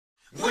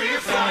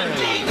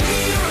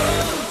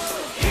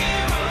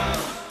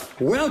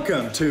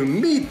Welcome to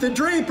Meet the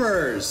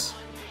Drapers.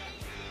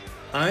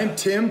 I'm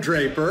Tim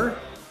Draper.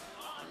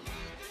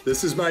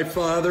 This is my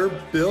father,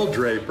 Bill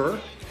Draper.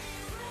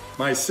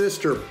 My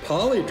sister,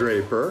 Polly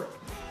Draper.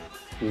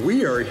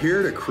 We are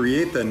here to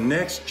create the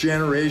next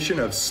generation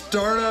of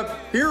startup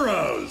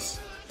heroes.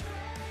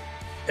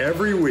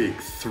 Every week,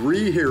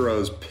 3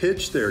 heroes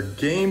pitch their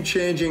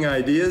game-changing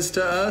ideas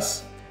to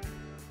us.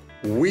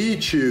 We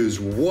choose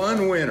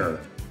one winner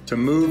to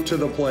move to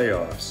the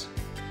playoffs.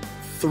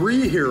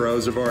 3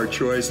 heroes of our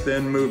choice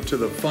then move to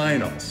the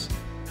finals.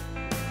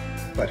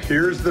 But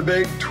here's the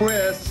big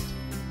twist.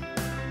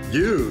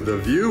 You, the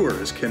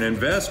viewers, can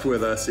invest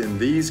with us in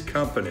these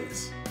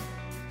companies.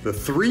 The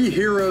 3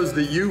 heroes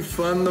that you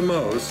fund the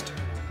most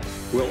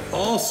will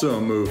also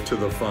move to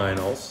the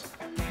finals,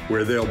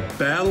 where they'll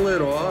battle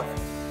it off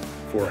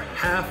for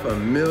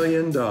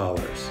 $500,000.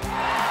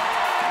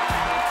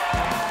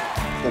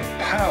 The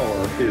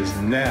power is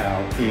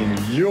now in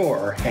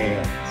your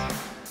hands.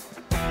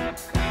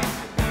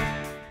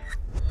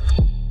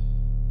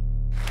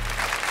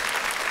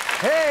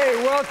 Hey,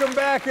 welcome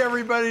back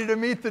everybody to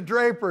Meet the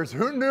Drapers.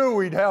 Who knew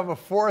we'd have a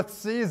 4th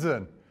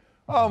season?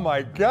 Oh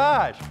my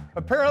gosh,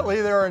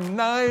 apparently there are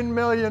 9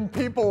 million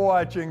people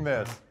watching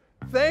this.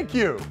 Thank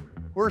you,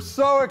 we're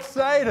so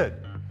excited.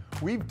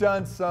 We've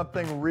done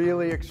something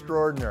really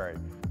extraordinary.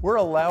 We're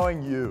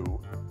allowing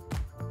you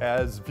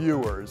as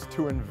viewers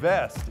to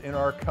invest in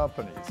our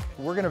companies.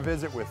 We're gonna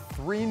visit with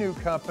 3 new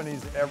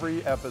companies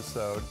every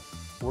episode.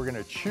 We're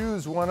gonna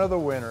choose one of the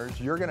winners.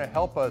 You're gonna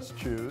help us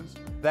choose.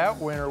 That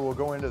winner will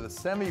go into the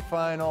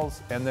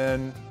semifinals, and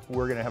then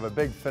we're gonna have a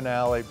big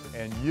finale.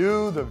 And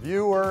you, the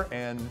viewer,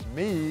 and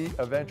me,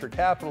 a venture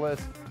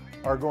capitalist,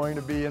 are going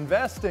to be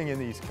investing in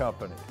these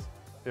companies,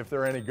 if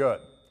they're any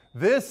good.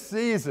 This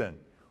season,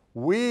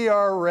 we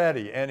are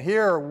ready. And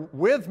here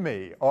with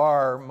me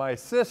are my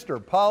sister,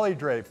 Polly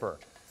Draper,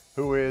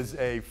 who is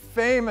a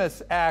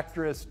famous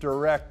actress,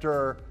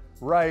 director,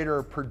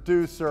 writer,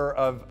 producer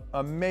of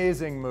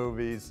amazing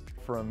movies,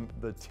 from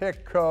The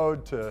Tick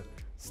Code to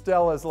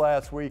Stella's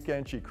Last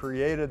Weekend. She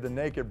created the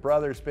Naked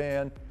Brothers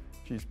Band.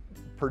 She's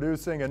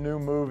producing a new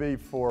movie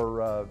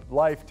for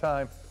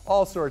Lifetime,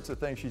 all sorts of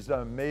things. She's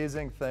done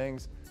amazing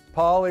things.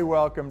 Polly,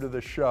 welcome to the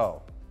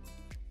show.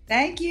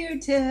 Thank you,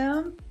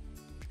 Tim.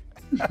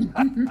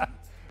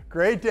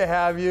 Great to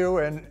have you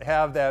and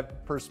have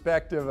that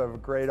perspective of a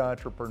great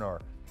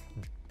entrepreneur.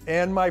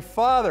 And my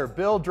father,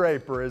 Bill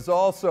Draper, is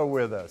also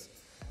with us.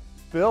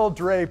 Bill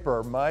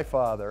Draper, my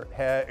father,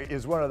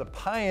 is one of the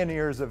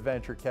pioneers of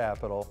venture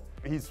capital.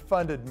 He's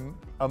funded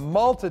a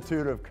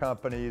multitude of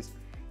companies.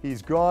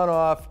 He's gone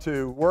off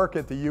to work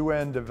at the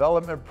UN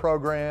Development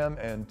Program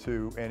and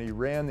he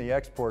ran the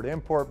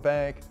Export-Import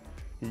Bank.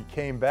 He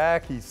came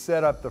back, he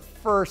set up the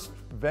first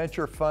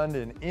venture fund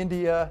in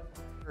India.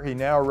 He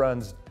now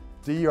runs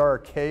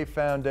DRK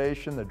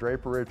Foundation, the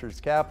Draper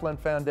Richards Kaplan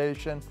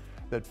Foundation,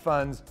 that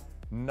funds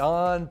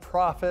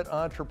non-profit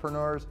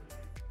entrepreneurs.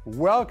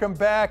 Welcome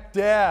back,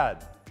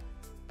 Dad.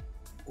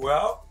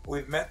 Well,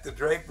 we've met the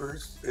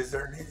Drapers. Is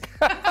there any?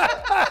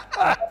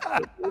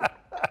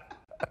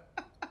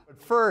 But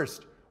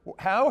first,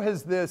 how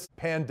has this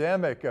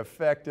pandemic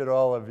affected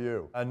all of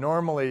you?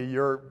 Normally,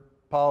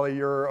 Polly,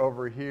 you're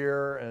over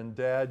here, and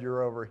Dad,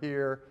 you're over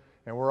here,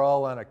 and we're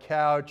all on a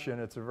couch,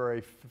 and it's a very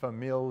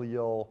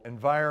familial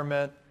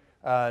environment.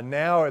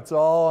 Now it's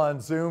all on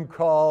Zoom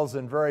calls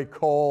and very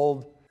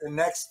cold. The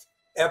next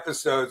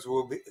episodes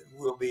will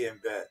be in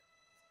bed.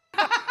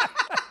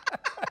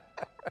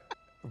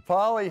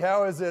 Polly,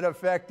 how has it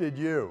affected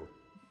you?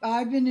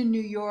 I've been in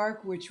New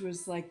York, which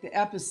was like the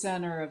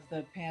epicenter of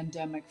the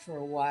pandemic for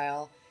a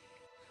while.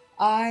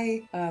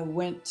 I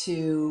went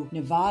to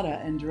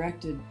Nevada and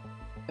directed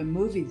a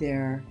movie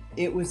there.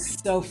 It was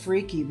so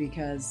freaky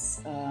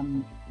because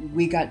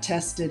we got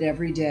tested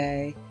every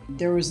day.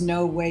 There was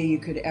no way you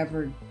could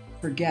ever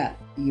forget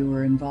you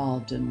were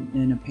involved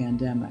in a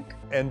pandemic.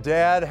 And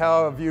Dad,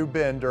 how have you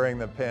been during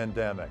the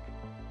pandemic?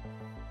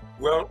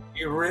 Well,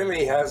 it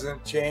really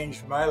hasn't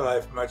changed my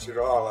life much at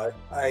all.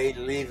 I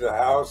leave the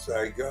house,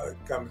 I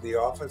come to the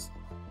office,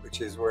 which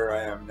is where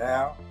I am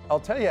now. I'll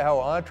tell you how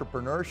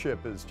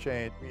entrepreneurship has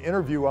changed. We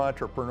interview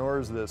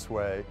entrepreneurs this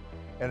way,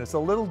 and it's a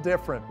little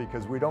different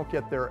because we don't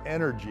get their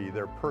energy,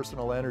 their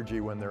personal energy,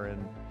 when they're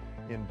in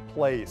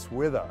place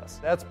with us.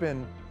 That's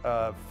been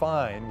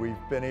fine. We've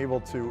been able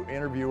to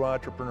interview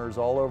entrepreneurs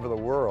all over the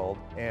world,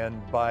 and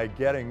by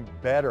getting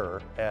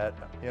better at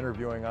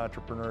interviewing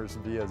entrepreneurs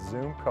via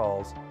Zoom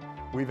calls,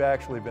 we've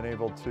actually been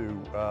able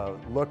to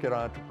look at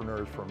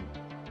entrepreneurs from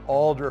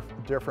all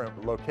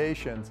different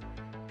locations,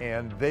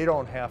 and they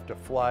don't have to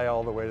fly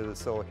all the way to the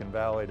Silicon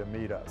Valley to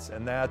meet us.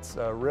 And that's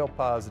a real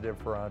positive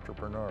for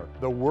entrepreneurs.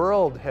 The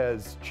world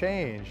has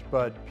changed,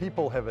 but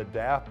people have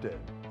adapted,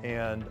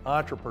 and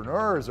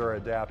entrepreneurs are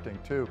adapting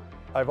too.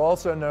 I've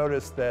also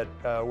noticed that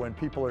when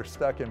people are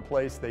stuck in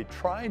place, they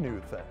try new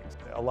things.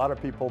 A lot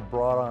of people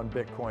brought on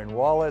Bitcoin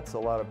wallets. A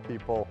lot of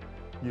people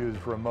use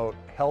remote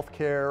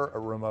healthcare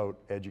or remote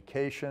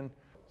education.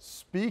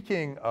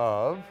 speaking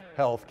of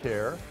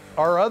healthcare,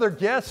 our other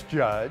guest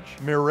judge,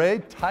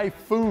 Miray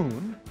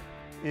Tayfun,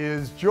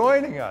 is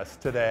joining us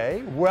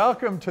today.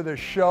 Welcome to the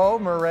show,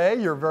 Miray.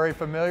 You're very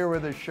familiar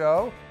with the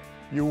show.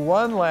 You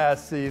won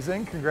last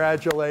season,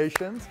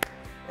 congratulations.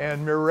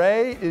 And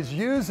Miray is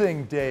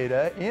using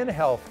data in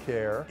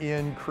healthcare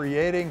in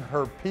creating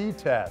her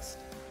P-test.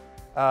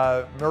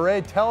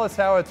 Miray, tell us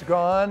how it's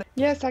gone.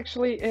 Yes,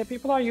 actually,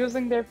 people are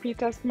using their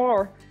P-test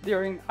more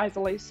during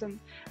isolation.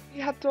 We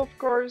had to, of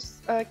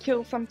course,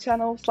 kill some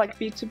channels like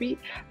B2B,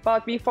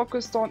 but we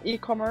focused on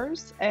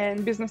e-commerce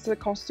and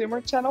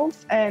business-to-consumer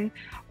channels, and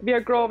we are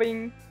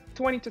growing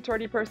 20 to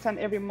 30%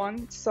 every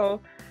month,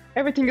 so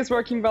everything is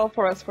working well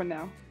for us for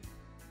now.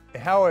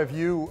 How have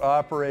you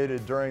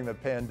operated during the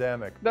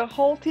pandemic? The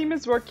whole team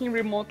is working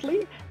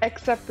remotely,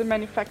 except the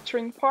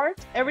manufacturing part.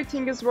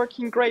 Everything is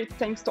working great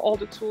thanks to all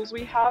the tools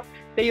we have,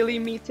 daily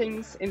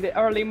meetings in the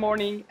early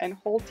morning, and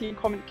whole team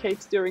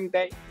communicates during the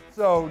day.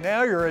 So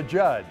now you're a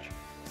judge.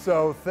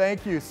 So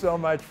thank you so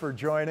much for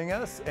joining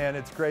us, and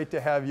it's great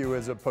to have you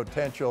as a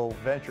potential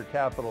venture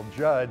capital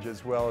judge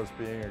as well as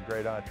being a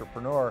great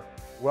entrepreneur.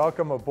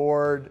 Welcome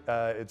aboard.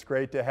 It's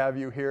great to have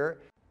you here.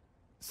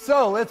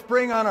 So let's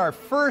bring on our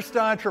first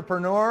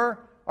entrepreneur,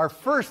 our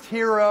first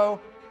hero.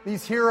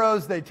 These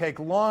heroes, they take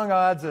long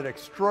odds at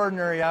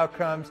extraordinary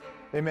outcomes.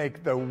 They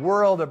make the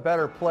world a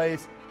better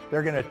place.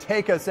 They're going to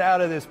take us out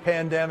of this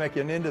pandemic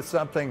and into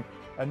something,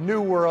 a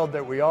new world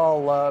that we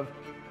all love.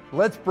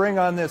 Let's bring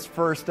on this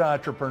first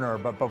entrepreneur.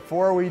 But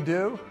before we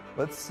do,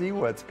 let's see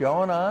what's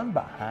going on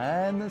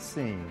behind the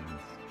scenes.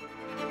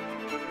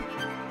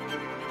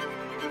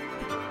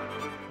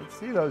 Let's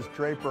see those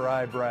Draper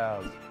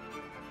eyebrows.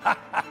 I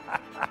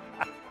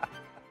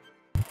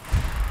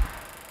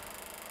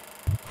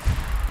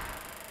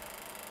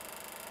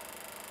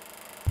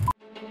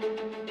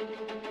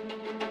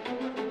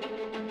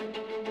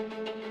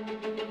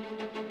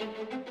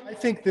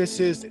think this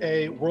is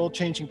a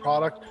world-changing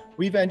product.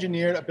 We've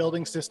engineered a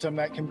building system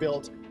that can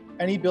build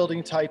any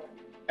building type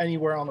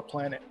anywhere on the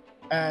planet.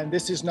 And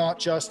this is not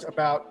just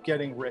about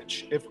getting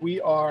rich. If we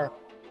are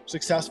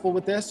successful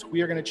with this,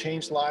 we are going to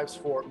change lives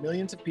for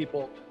millions of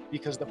people,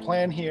 because the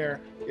plan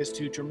here is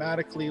to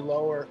dramatically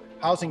lower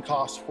housing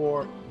costs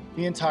for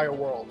the entire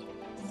world.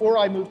 Before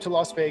I moved to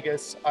Las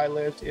Vegas, I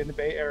lived in the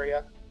Bay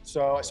Area.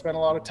 So I spent a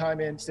lot of time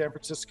in San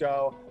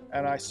Francisco,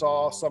 and I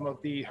saw some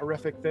of the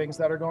horrific things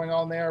that are going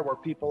on there, where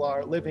people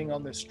are living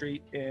on the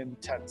street in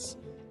tents.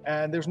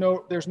 And there's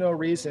no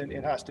reason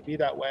it has to be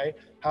that way.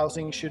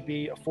 Housing should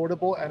be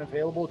affordable and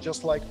available,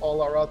 just like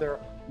all our other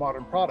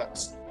modern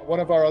products. One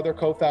of our other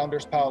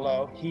co-founders,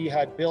 Paolo, he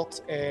had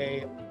built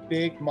a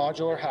big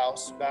modular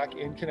house back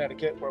in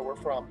Connecticut, where we're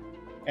from.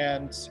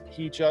 And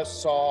he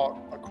just saw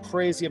a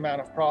crazy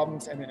amount of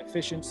problems and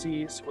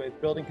inefficiencies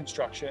with building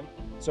construction.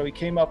 So he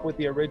came up with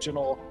the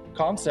original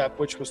concept,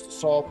 which was to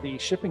solve the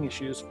shipping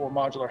issues for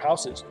modular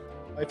houses.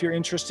 If you're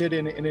interested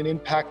in an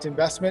impact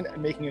investment and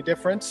making a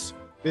difference,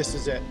 this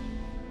is it.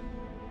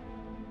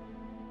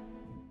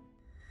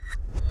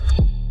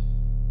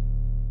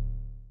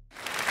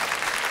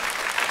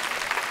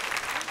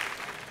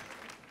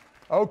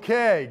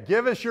 Okay,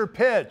 give us your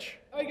pitch.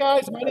 Hi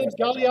guys, my name is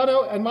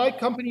Galliano, and my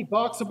company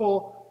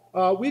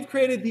Boxabl, we've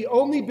created the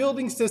only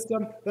building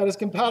system that is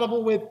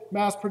compatible with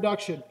mass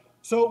production.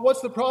 So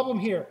what's the problem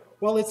here?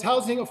 Well, it's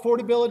housing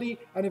affordability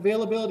and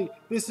availability.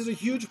 This is a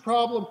huge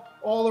problem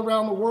all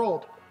around the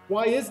world.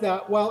 Why is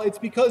that? Well, it's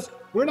because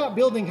we're not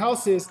building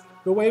houses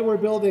the way we're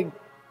building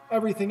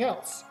everything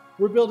else.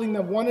 We're building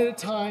them one at a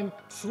time,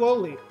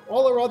 slowly.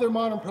 All our other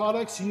modern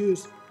products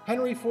use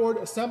Henry Ford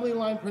assembly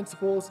line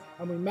principles,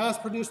 and we mass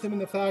produce them in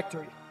the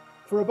factory.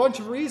 For a bunch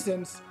of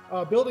reasons,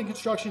 building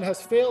construction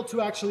has failed to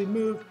actually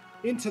move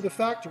into the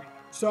factory.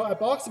 So at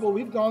Boxabl,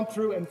 we've gone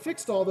through and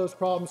fixed all those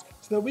problems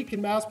so that we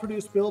can mass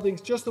produce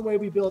buildings just the way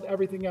we build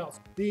everything else.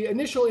 The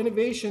initial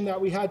innovation that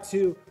we had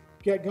to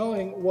get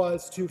going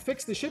was to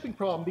fix the shipping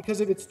problem, because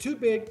if it's too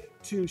big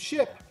to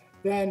ship,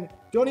 then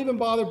don't even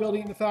bother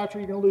building it in the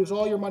factory. You're going to lose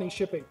all your money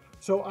shipping.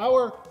 So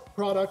our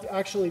product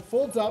actually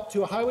folds up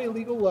to a highway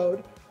legal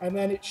load, and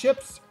then it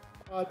ships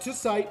to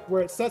site,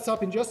 where it sets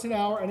up in just an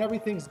hour and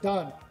everything's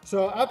done.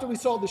 So after we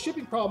solved the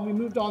shipping problem, we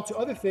moved on to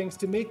other things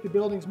to make the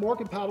buildings more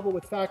compatible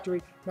with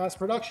factory mass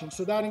production.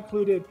 So that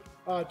included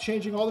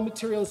changing all the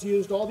materials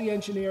used, all the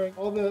engineering,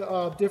 all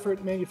the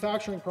different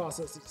manufacturing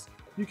processes.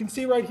 You can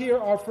see right here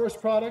our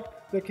first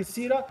product, the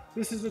Casita.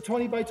 This is a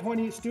 20 by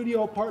 20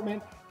 studio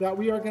apartment that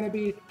we are going to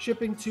be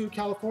shipping to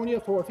California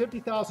for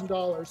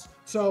 $50,000.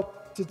 So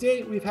to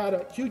date, we've had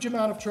a huge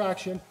amount of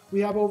traction. We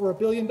have over $1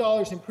 billion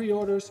in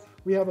pre-orders.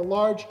 We have a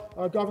large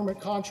government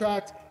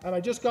contract. And I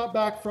just got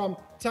back from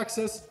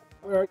Texas,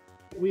 where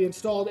we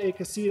installed a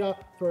Casita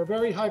for a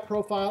very high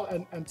profile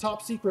and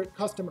top secret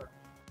customer.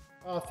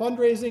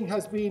 Fundraising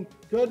has been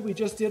good. We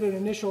just did an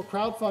initial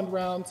crowdfund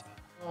round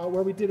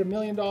where we did $1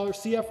 million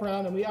CF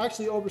round, and we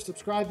actually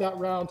oversubscribed that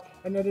round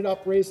and ended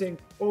up raising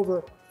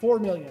over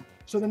 $4 million.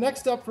 So the next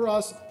step for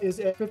us is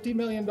a $50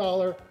 million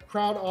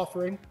crowd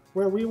offering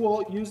where we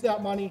will use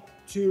that money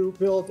to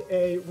build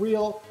a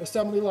real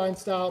assembly line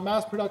style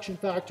mass production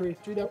factory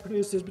that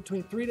produces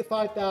between 3,000 to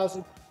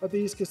 5,000 of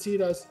these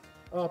casitas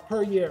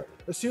per year.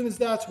 As soon as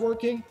that's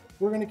working,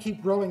 we're going to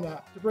keep growing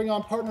that to bring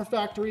on partner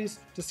factories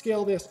to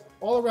scale this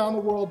all around the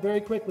world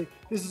very quickly.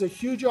 This is a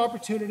huge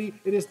opportunity.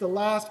 It is the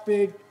last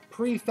big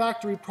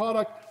pre-factory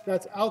product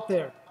that's out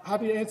there.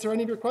 Happy to answer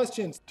any of your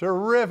questions.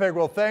 Terrific.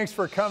 Well, thanks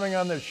for coming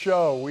on the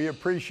show. We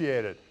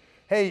appreciate it.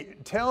 Hey,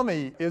 tell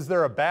me, is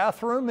there a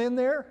bathroom in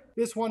there?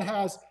 This one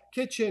has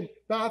kitchen,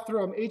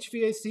 bathroom,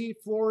 HVAC,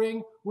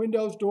 flooring,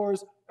 windows,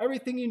 doors,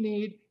 everything you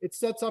need. It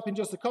sets up in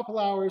just a couple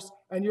hours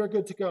and you're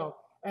good to go.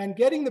 And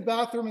getting the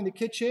bathroom and the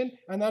kitchen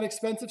and that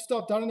expensive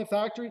stuff done in the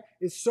factory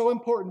is so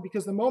important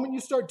because the moment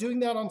you start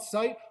doing that on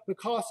site, the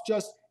costs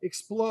just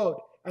explode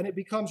and it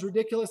becomes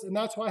ridiculous, and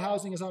that's why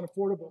housing is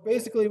unaffordable.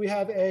 Basically, we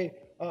have a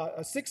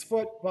 6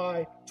 foot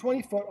by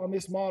 20 foot on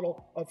this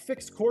model of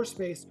fixed core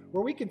space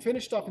where we can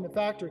finish stuff in the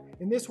factory.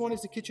 In this one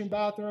is a kitchen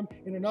bathroom.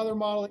 In another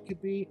model, it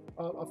could be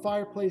a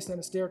fireplace and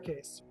a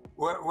staircase.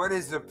 What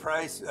is the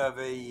price of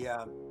a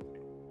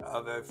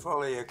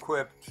fully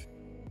equipped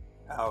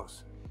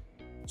house?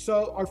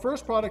 So our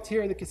first product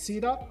here, the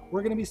casita,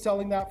 we're going to be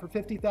selling that for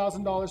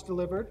 $50,000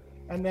 delivered.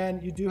 And then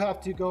you do have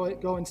to go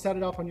and set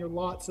it up on your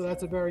lot. So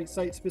that's a very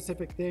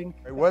site-specific thing.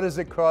 What does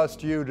it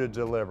cost you to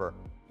deliver?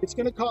 It's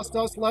going to cost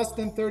us less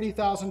than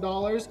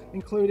 $30,000,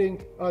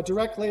 including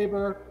direct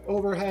labor,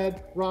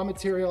 overhead, raw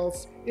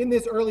materials in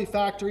this early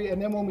factory.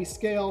 And then when we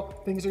scale,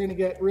 things are going to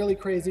get really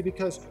crazy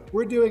because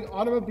we're doing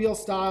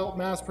automobile-style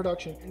mass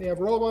production. They have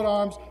robot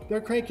arms.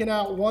 They're cranking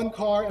out one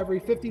car every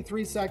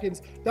 53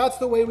 seconds. That's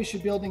the way we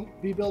should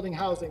be building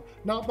housing,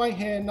 not by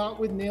hand, not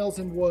with nails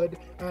and wood.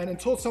 And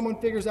until someone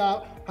figures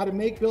out how to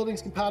make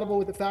buildings compatible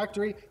with the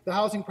factory, the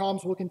housing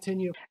problems will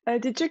continue.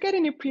 Did you get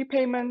any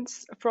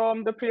prepayments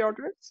from the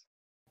pre-orders?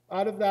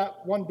 Out of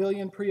that 1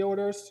 billion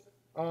pre-orders,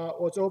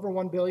 or it's over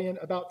 1 billion,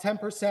 about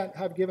 10%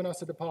 have given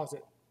us a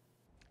deposit.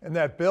 And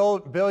that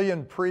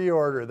billion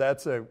pre-order,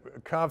 that's a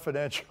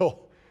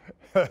confidential,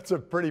 that's a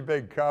pretty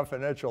big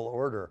confidential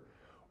order.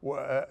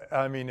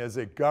 I mean, is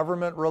it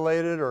government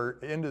related or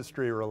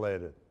industry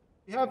related?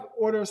 We have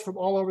orders from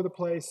all over the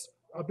place.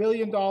 $1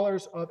 billion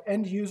of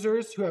end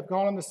users who have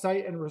gone on the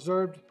site and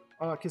reserved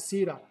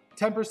casita.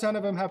 10%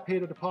 of them have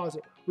paid a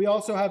deposit. We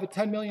also have a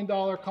 $10 million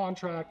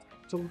contract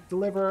to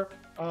deliver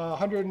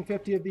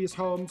 150 of these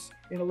homes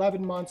in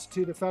 11 months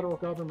to the federal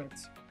government.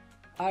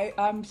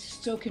 I'm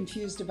still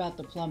confused about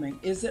the plumbing.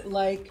 Is it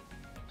like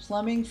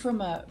plumbing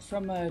from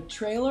a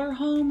trailer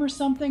home or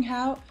something?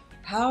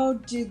 How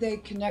do they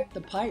connect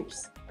the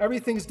pipes?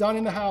 Everything's done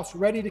in the house,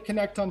 ready to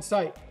connect on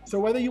site. So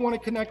whether you want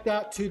to connect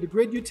that to the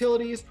grid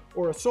utilities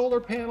or a solar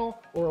panel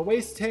or a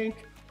waste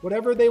tank,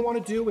 whatever they want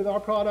to do with our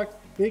product,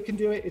 they can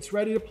do it. It's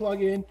ready to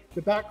plug in.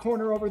 The back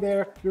corner over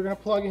there, you're going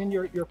to plug in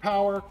your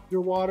power,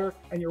 your water,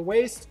 and your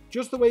waste,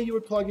 just the way you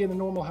would plug in a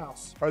normal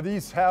house. Are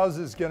these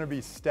houses going to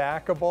be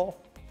stackable?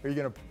 Are you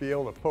going to be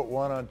able to put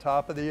one on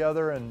top of the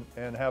other and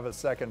have a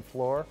second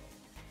floor?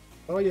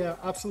 Oh yeah,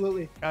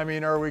 absolutely. I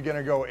mean, are we going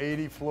to go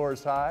 80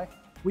 floors high?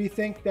 We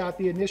think that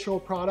the initial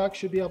product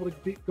should be able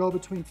to go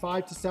between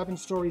 5 to 7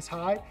 stories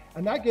high,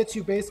 and that gets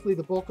you basically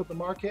the bulk of the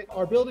market.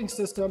 Our building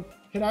system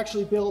can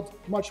actually build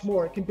much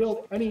more. It can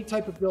build any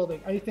type of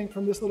building, anything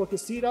from this little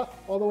casita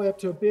all the way up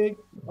to a big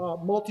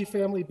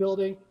multi-family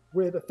building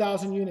with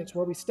 1,000 units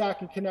where we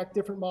stack and connect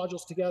different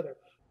modules together.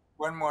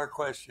 One more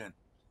question.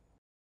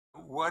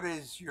 What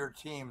does your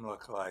team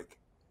look like?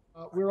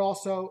 We're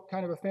also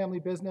kind of a family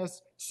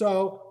business.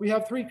 So we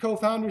have 3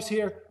 co-founders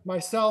here,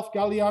 myself,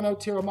 Galliano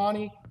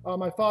Tiramani,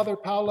 my father,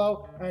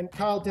 Paolo, and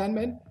Kyle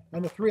Denman.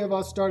 And the 3 of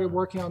us started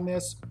working on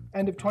this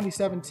end of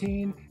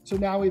 2017. So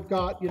now we've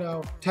got,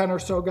 10 or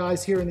so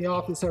guys here in the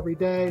office every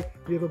day.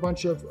 We have a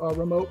bunch of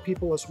remote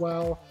people as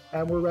well.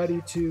 And we're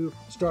ready to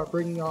start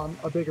bringing on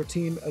a bigger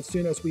team as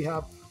soon as we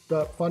have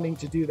the funding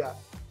to do that.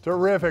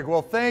 Terrific.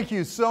 Well, thank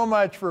you so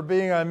much for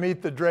being on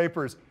Meet the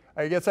Drapers.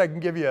 I guess I can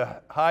give you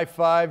a high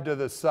five to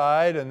the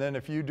side, and then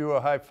if you do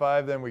a high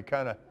five, then we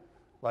kind of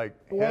like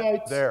hit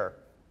there.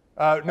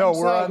 No,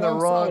 we're on the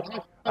wrong.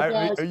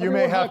 You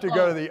may have to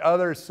go to the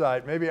other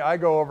side. Maybe I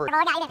go over.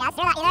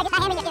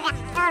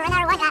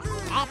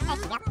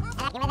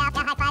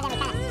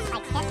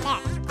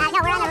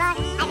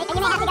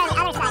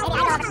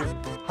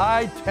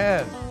 High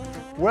 10.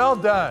 Well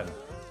done.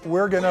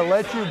 We're going to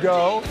let you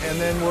go,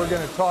 and then we're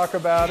going to talk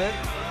about it.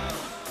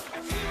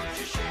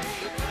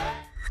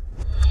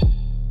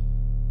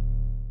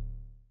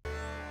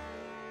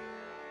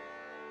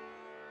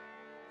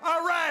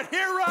 All right,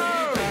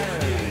 heroes!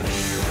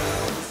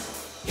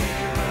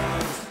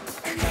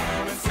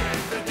 Come and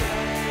save the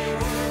day.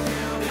 We're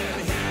building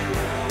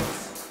heroes.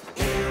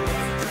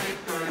 Heroes,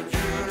 Draper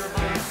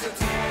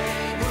University.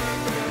 We're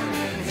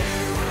building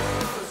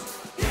heroes.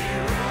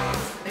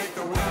 Heroes, make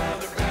the world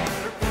a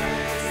better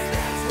place.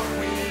 That's what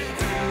we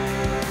do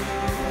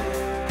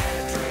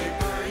at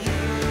Draper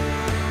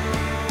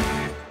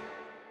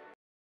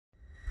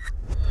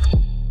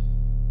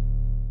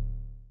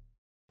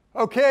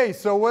Okay,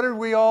 so what did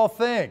we all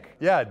think?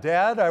 Yeah,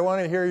 Dad, I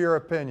want to hear your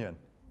opinion.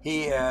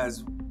 He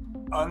has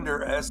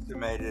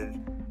underestimated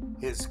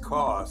his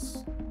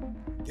costs,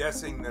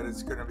 guessing that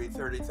it's going to be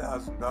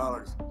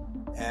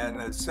 $30,000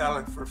 and sell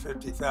it for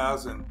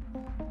 $50,000.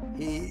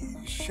 He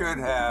should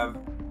have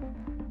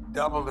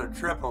doubled or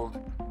tripled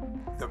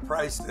the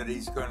price that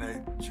he's going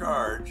to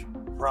charge.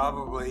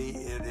 Probably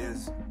it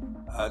is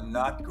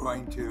not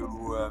going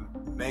to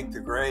make the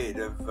grade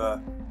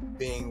of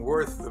being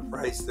worth the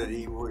price that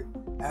he would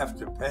have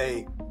to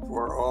pay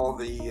for all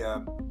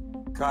the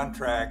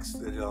contracts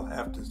that he'll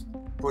have to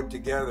put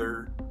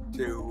together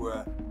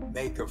to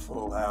make a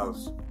full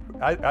house.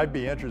 I'd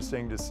be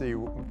interesting to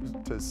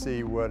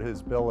see what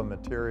his bill of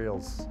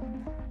materials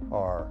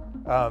are.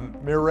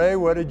 Miray,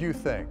 what did you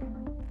think?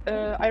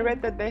 I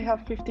read that they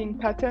have 15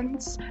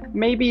 patents.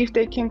 Maybe if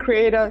they can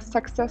create a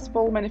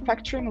successful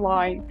manufacturing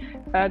line,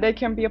 they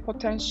can be a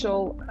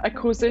potential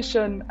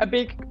acquisition. A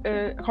big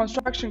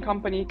construction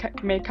company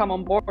may come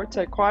on board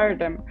to acquire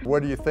them.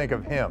 What do you think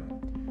of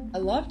him? I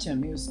loved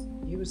him.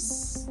 He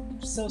was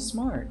so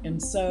smart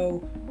and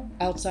so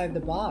outside the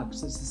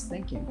box is his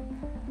thinking.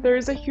 There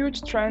is a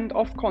huge trend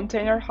of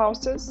container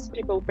houses.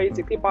 People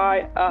basically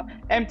buy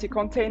an empty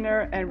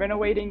container and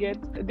renovating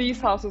it.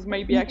 These houses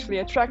may be actually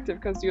attractive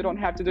because you don't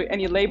have to do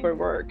any labor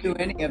work. Do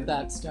any of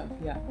that stuff,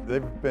 yeah.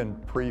 They've been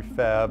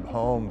prefab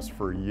homes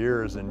for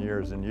years and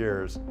years and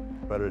years,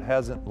 but it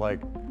hasn't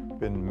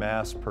been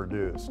mass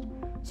produced.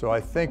 So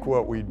I think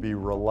what we'd be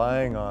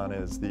relying on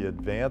is the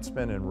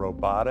advancement in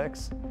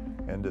robotics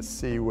and to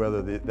see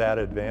whether that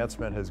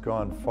advancement has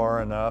gone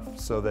far enough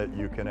so that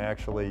you can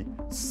actually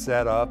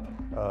set up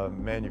a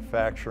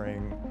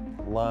manufacturing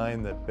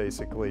line that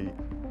basically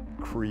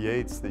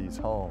creates these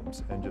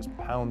homes and just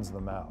pounds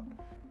them out.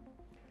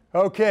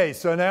 Okay,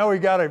 so now we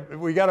gotta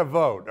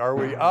vote. Are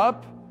we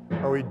up?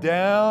 Are we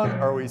down?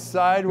 Are we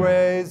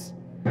sideways?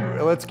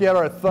 Let's get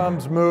our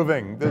thumbs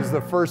moving. This is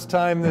the first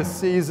time this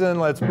season.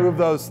 Let's move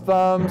those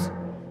thumbs.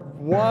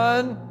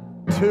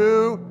 1,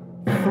 2,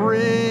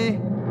 3.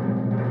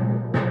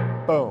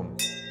 Boom.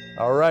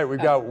 All right,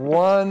 we've got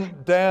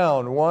 1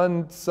 down,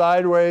 1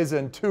 sideways,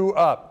 and 2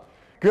 up.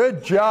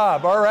 Good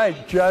job. All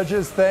right,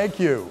 judges, thank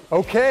you.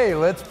 Okay,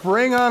 let's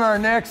bring on our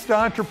next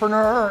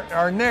entrepreneur,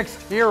 our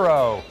next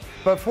hero.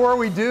 Before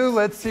we do,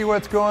 let's see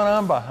what's going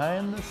on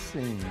behind the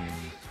scenes.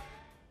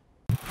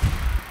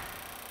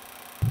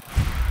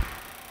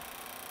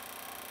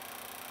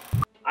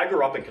 I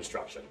grew up in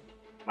construction.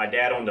 My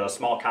dad owned a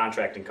small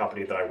contracting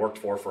company that I worked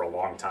for a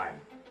long time.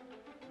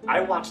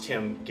 I watched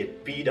him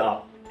get beat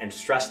up and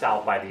stressed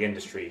out by the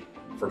industry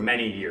for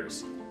many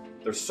years.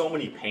 There's so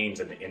many pains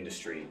in the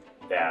industry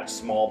that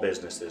small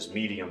businesses,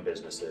 medium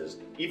businesses,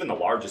 even the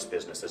largest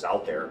businesses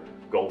out there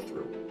go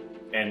through.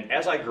 And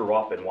as I grew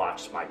up and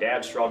watched my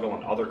dad struggle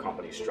and other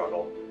companies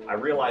struggle, I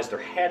realized there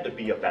had to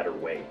be a better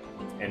way.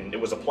 And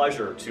it was a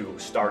pleasure to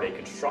start a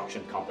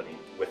construction company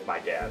with my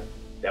dad,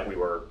 that we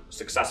were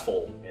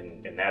successful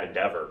in that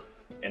endeavor.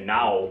 And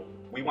now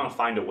we want to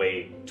find a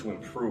way to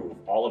improve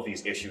all of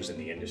these issues in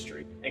the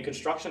industry. And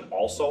construction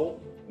also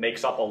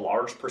makes up a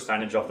large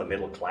percentage of the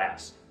middle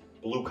class.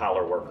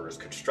 Blue-collar workers,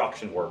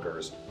 construction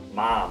workers,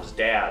 moms,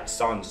 dads,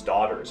 sons,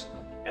 daughters.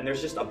 And there's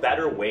just a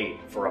better way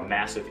for a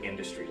massive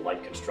industry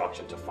like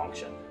construction to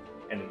function.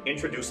 And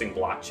introducing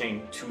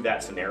blockchain to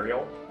that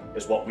scenario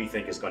is what we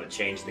think is going to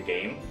change the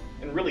game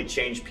and really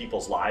change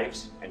people's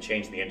lives and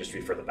change the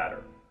industry for the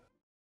better.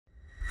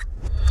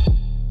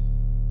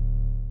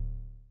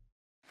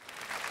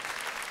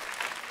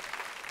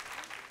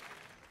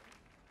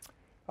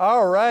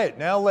 All right,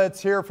 now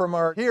let's hear from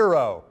our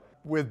hero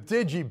with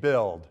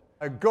DigiBuild.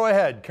 Go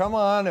ahead, come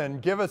on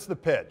and give us the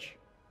pitch.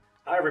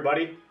 Hi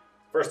everybody.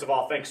 First of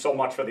all, thanks so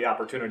much for the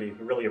opportunity.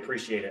 We really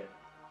appreciate it.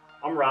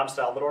 I'm Rob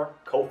Salvador,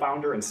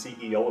 co-founder and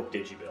CEO of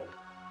DigiBuild.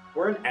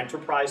 We're an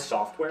enterprise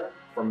software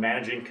for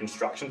managing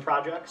construction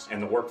projects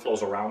and the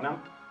workflows around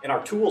them, and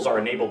our tools are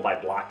enabled by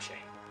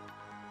blockchain.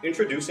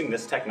 Introducing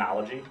this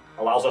technology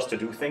allows us to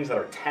do things that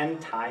are 10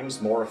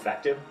 times more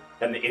effective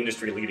than the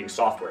industry-leading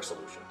software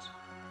solutions.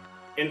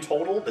 In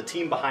total, the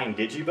team behind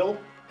DigiBuild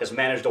has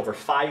managed over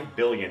 5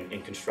 billion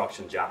in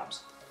construction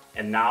jobs.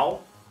 And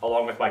now,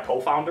 along with my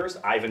co-founders,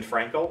 Ivan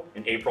Franco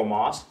and April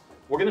Moss,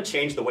 we're going to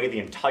change the way the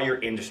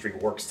entire industry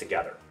works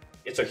together.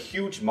 It's a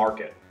huge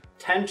market,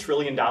 $10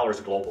 trillion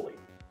globally.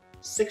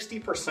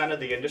 60% of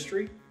the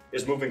industry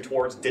is moving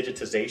towards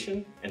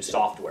digitization and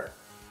software,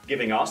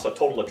 giving us a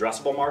total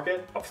addressable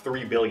market of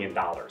 $3 billion.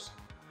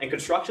 And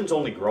construction's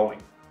only growing.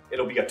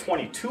 It'll be a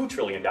 $22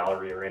 trillion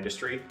a year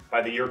industry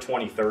by the year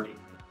 2030.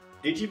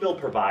 DigiBuild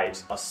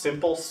provides a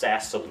simple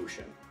SaaS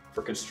solution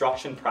for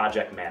construction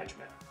project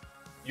management.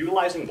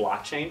 Utilizing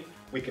blockchain,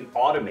 we can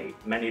automate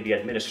many of the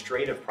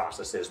administrative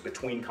processes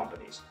between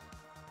companies.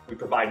 We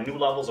provide new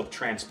levels of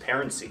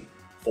transparency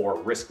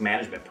for risk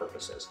management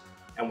purposes,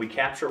 and we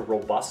capture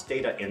robust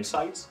data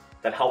insights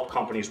that help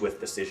companies with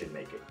decision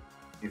making.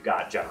 You've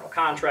got general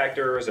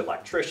contractors,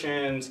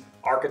 electricians,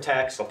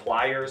 architects,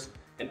 suppliers,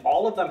 and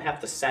all of them have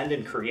to send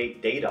and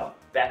create data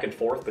back and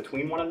forth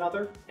between one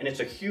another, and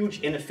it's a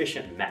huge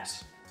inefficient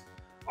mess.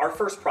 Our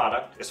first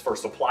product is for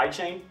supply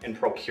chain and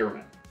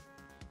procurement.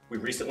 We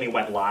recently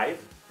went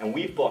live and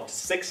we've booked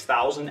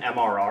 6,000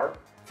 MRR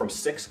from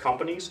 6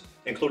 companies,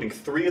 including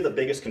 3 of the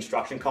biggest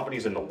construction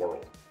companies in the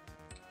world.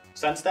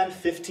 Since then,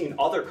 15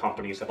 other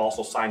companies have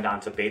also signed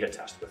on to beta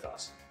test with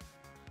us.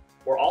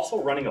 We're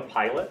also running a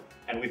pilot,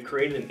 and we've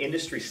created an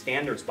industry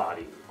standards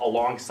body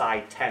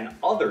alongside 10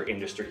 other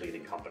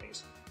industry-leading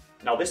companies.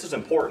 Now, this is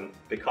important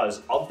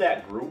because of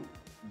that group,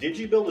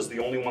 DigiBuild is the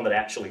only one that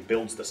actually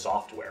builds the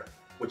software,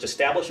 which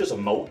establishes a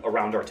moat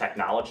around our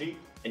technology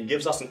and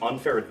gives us an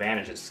unfair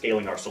advantage in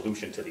scaling our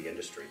solution to the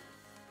industry.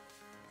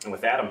 And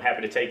with that, I'm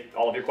happy to take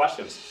all of your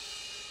questions.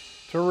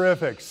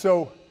 Terrific.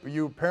 So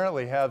you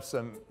apparently have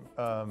some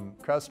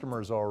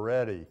customers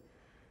already.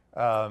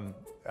 I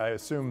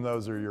assume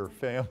those are your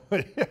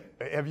family.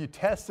 Have you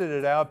tested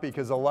it out?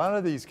 Because a lot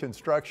of these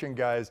construction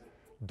guys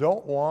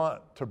don't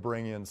want to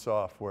bring in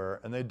software,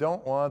 and they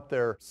don't want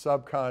their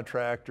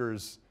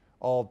subcontractors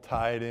all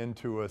tied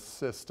into a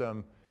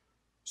system.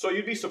 So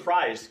you'd be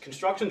surprised,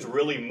 construction's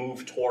really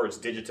moved towards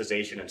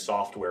digitization and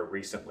software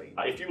recently.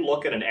 If you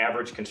look at an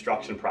average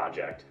construction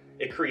project,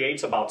 it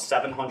creates about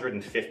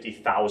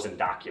 750,000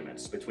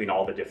 documents between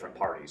all the different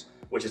parties,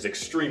 which is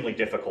extremely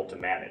difficult to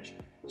manage.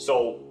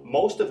 So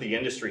most of the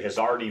industry has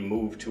already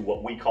moved to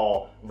what we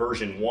call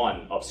version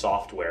 1 of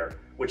software,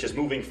 which is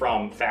moving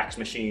from fax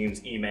machines,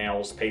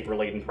 emails,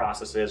 paper-laden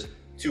processes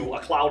to a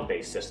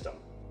cloud-based system.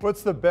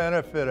 What's the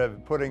benefit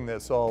of putting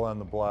this all on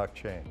the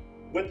blockchain?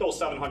 With those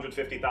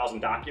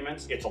 750,000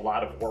 documents, it's a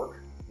lot of work,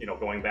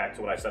 going back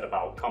to what I said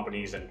about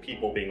companies and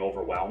people being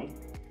overwhelmed.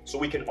 So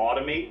we can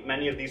automate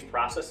many of these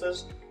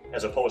processes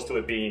as opposed to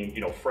it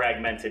being,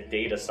 fragmented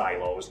data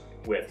silos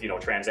with,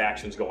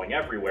 transactions going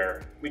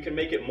everywhere. We can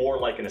make it more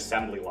like an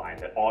assembly line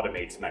that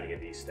automates many of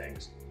these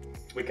things.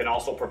 We can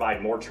also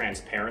provide more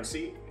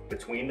transparency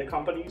between the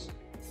companies.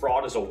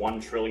 Fraud is a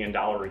 $1 trillion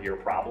a year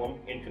problem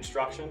in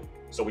construction,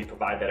 so we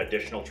provide that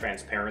additional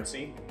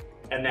transparency.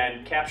 And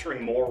then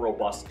capturing more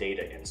robust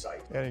data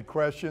insight. Any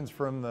questions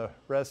from the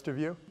rest of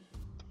you?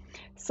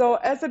 So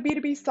as a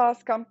B2B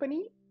SaaS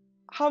company,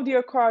 how do you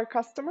acquire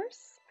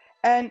customers?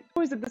 And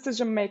who is the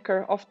decision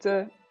maker of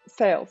the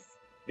sales?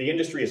 The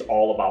industry is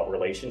all about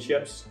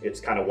relationships. It's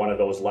kind of one of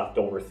those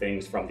leftover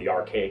things from the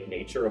archaic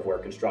nature of where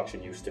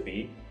construction used to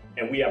be.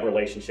 And we have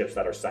relationships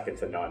that are second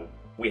to none.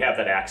 We have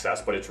that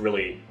access, but it's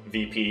really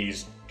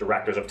VPs,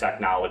 directors of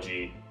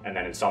technology, and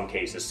then in some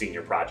cases,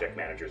 senior project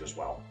managers as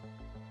well.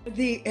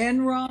 The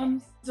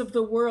Enrons of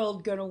the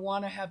world going to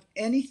want to have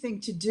anything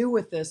to do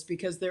with this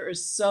because there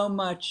is so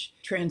much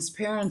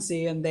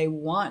transparency, and they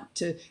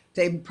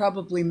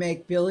probably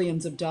make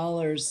billions of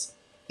dollars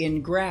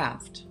in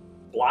graft.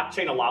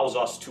 Blockchain allows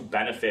us to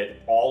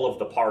benefit all of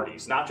the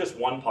parties, not just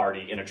one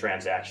party in a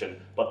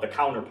transaction, but the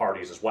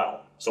counterparties as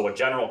well. So a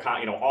general,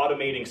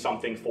 automating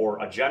something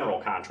for a general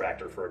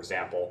contractor, for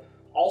example,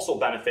 also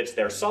benefits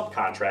their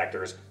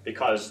subcontractors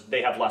because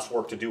they have less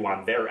work to do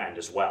on their end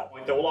as well.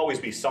 There will always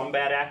be some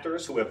bad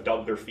actors who have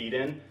dug their feet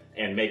in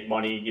and make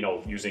money,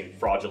 using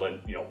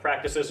fraudulent,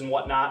 practices and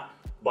whatnot.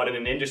 But in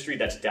an industry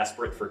that's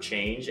desperate for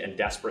change and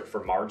desperate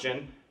for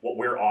margin, what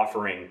we're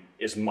offering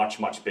is much,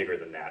 much bigger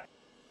than that.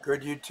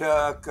 Could you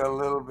talk a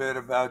little bit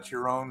about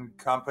your own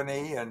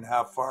company and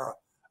how far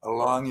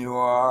along you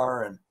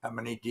are and how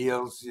many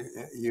deals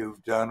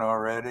you've done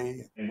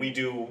already? And we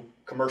do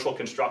commercial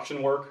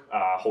construction work,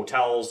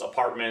 hotels,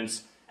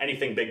 apartments,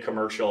 anything big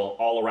commercial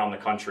all around the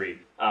country.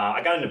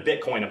 I got into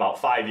Bitcoin about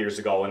 5 years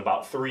ago, and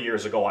about 3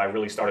 years ago, I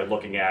really started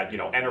looking at,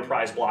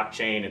 enterprise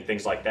blockchain and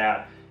things like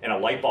that. And a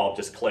light bulb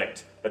just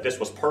clicked that this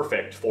was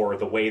perfect for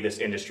the way this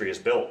industry is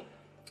built.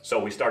 So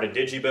we started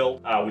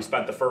DigiBuild. We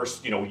spent the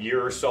first,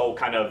 year or so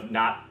kind of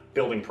not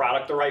building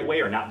product the right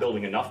way or not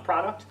building enough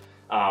product.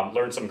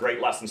 Learned some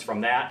great lessons from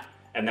that.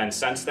 And then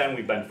since then,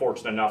 we've been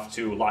fortunate enough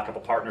to lock up a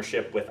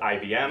partnership with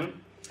IBM.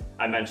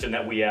 I mentioned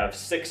that we have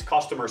 6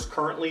 customers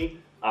currently.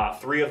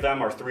 3 of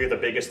them are 3 of the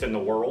biggest in the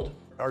world.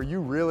 Are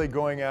you really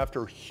going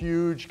after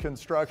huge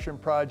construction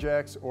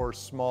projects or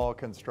small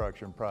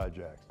construction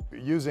projects?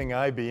 Using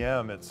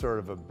IBM, it's sort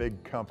of a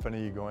big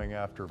company going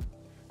after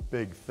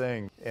big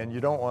things, and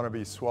you don't want to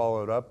be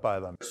swallowed up by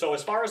them. So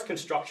as far as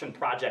construction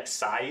project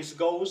size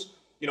goes,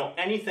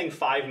 anything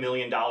 $5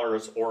 million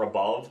or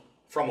above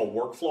from a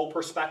workflow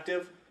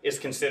perspective is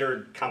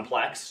considered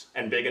complex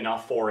and big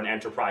enough for an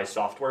enterprise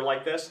software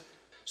like this.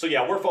 So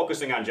yeah, we're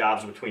focusing on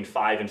jobs between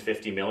 5 and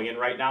 50 million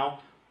right now.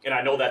 And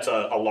I know that's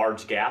a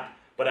large gap,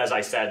 but as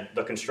I said,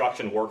 the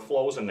construction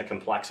workflows and the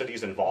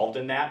complexities involved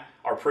in that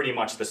are pretty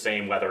much the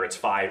same whether it's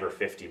 5 or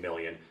 50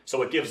 million.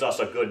 So it gives us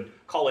a good,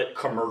 call it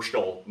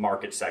commercial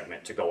market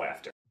segment to go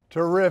after.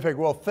 Terrific.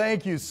 Well,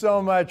 thank you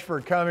so much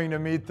for coming to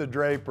Meet the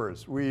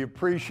Drapers. We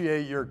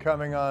appreciate your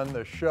coming on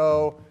the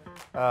show.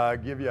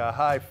 Give you a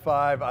high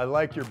five. I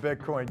like your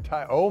Bitcoin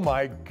tie. Oh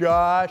my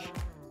gosh,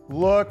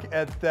 look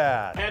at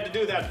that. I had to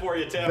do that for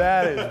you, Tim.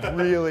 That is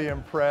really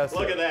impressive.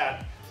 Look at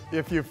that.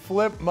 If you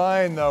flip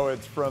mine, though,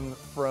 it's from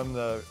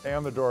the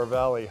Amador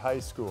Valley High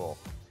School.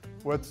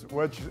 What's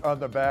on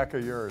the back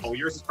of yours? Oh,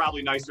 yours is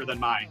probably nicer than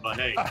mine, but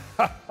hey.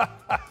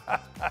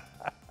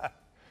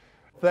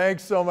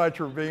 Thanks so much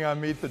for being on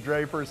Meet the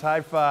Drapers.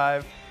 High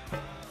five.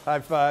 High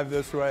five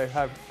this way.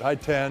 High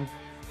 10.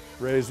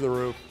 Raise the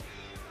roof.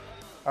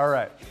 All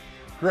right.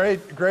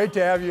 Great to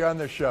have you on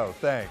the show.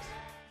 Thanks.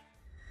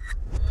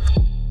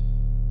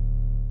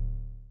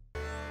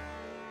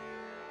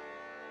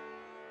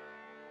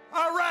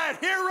 All right,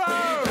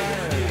 heroes!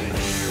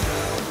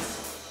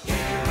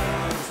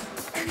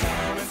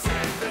 Come and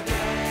save the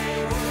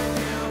day. We're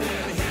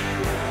building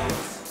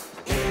heroes.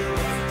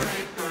 Heroes,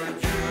 Draper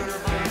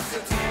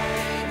University.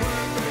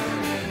 We're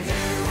building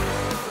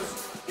heroes.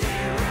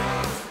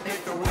 Heroes,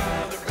 make the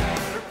world a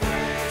better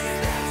place.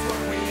 That's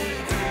what we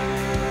do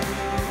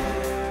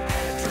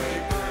at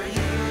Draper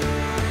U.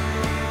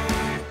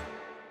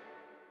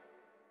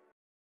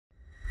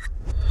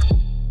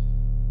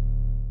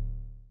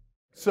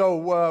 So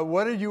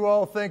what did you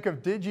all think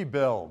of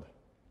DigiBuild?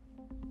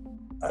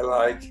 I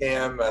like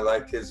him. I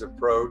liked his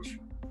approach.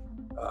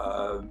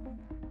 I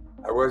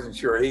wasn't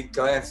sure. He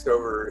glanced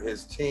over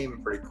his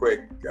team pretty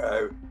quick.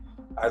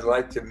 I'd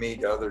like to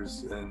meet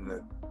others in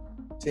the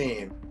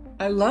team.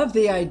 I love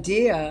the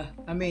idea.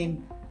 I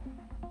mean,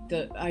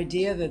 the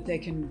idea that they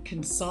can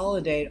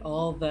consolidate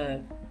all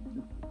the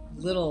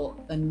little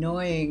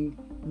annoying,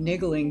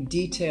 niggling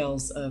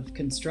details of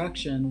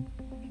construction,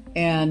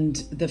 and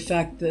the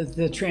fact that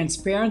the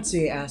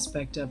transparency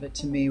aspect of it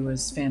to me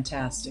was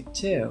fantastic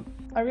too.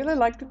 I really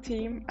like the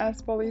team,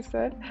 as Polly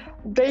said.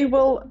 They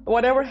will,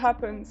 whatever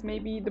happens,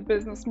 maybe the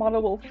business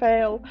model will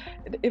fail,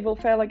 it will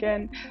fail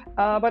again,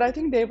 but I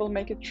think they will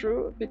make it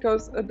through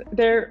because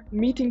their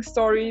meeting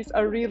stories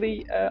are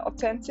really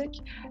authentic.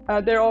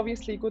 They're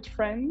obviously good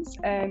friends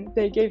and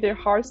they gave their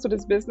hearts to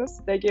this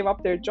business. They gave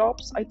up their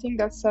jobs. I think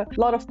that's a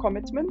lot of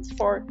commitment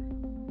for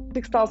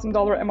 $6,000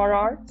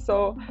 MRR.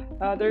 So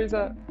there is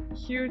a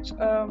huge,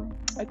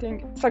 I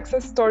think,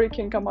 success story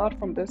can come out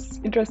from this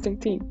interesting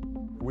team.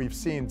 We've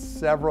seen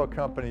several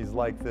companies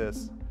like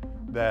this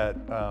that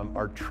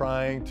are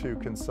trying to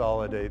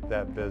consolidate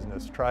that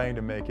business, trying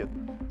to make it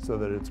so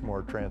that it's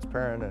more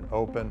transparent and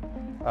open.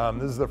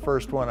 This is the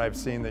first one I've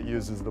seen that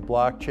uses the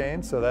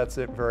blockchain, so that's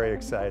very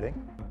exciting.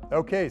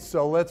 Okay,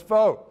 so let's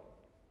vote.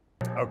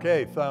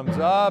 Okay, thumbs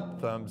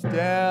up, thumbs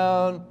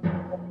down,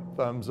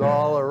 thumbs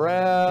all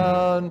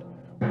around.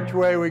 Which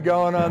way are we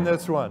going on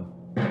this one?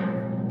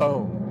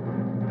 Boom.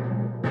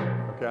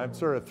 Okay, I'm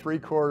sort of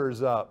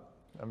 3/4 up.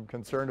 I'm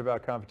concerned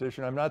about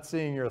competition. I'm not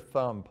seeing your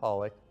thumb,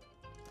 Polly.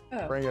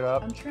 Oh, Bring it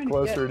up I'm trying to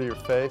closer to your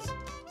face.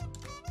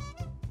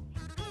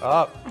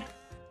 Up.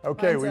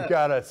 Okay, Mine's we've up.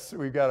 got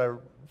a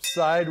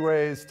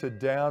sideways to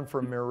down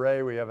from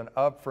Miray. We have an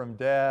up from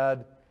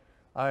Dad.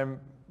 I'm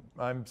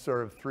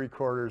sort of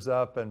 3/4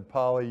 up, and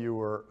Polly, you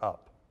were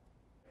up.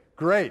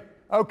 Great.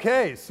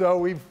 Okay, so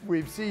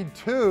we've seen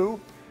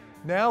 2.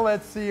 Now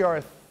let's see our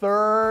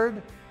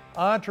 3rd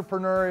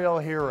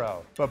entrepreneurial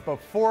hero. But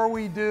before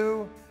we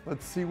do,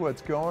 let's see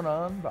what's going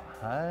on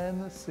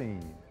behind the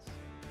scenes.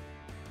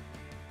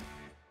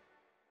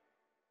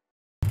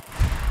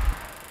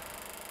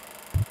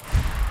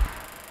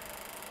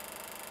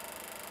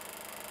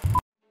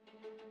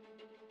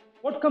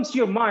 What comes to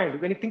your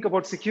mind when you think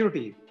about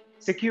security?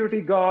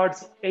 Security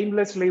guards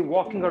aimlessly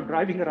walking or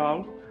driving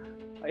around,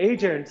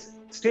 agents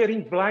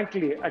staring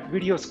blankly at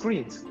video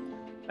screens.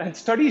 And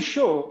studies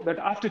show that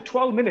after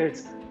 12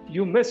 minutes,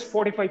 you miss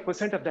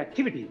 45% of the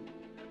activity.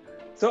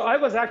 So I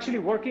was actually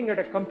working at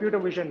a computer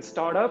vision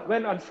startup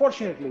when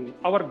unfortunately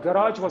our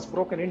garage was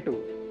broken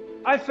into.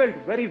 I felt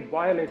very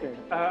violated.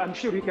 I'm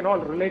sure you can all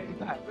relate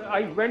to that.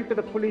 I went to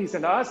the police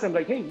and asked them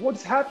like, hey,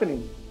 what's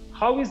happening?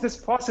 How is this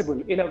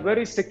possible in a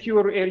very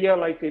secure area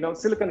like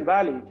Silicon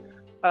Valley?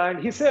 And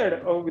he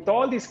said, oh, with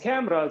all these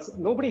cameras,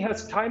 nobody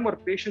has time or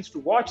patience to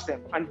watch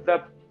them. And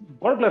the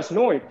burglars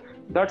know it.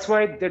 That's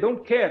why they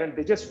don't care and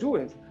they just do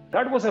it.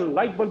 That was a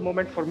light bulb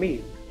moment for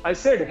me. I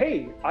said,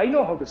 hey, I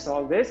know how to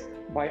solve this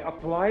by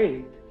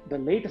applying the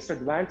latest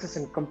advances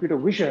in computer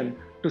vision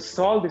to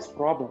solve this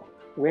problem,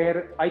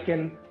 where I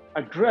can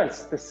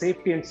address the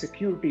safety and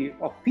security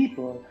of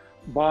people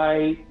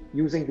by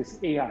using this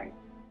AI.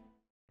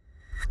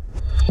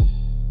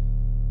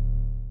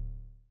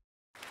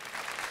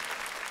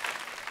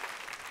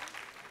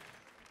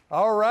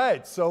 All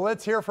right, so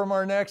let's hear from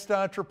our next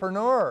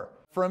entrepreneur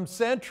from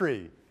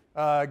Sentry.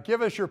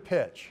 Give us your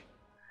pitch.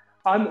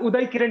 I'm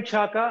Uday Kiran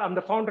Chaka. I'm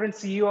the founder and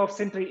CEO of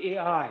Sentry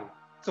AI.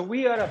 So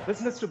we are a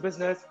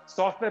business-to-business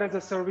software as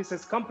a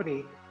services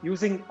company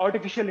using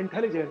artificial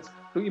intelligence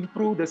to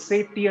improve the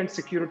safety and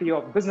security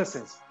of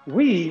businesses.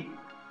 We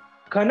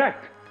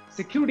connect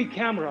security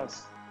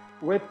cameras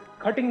with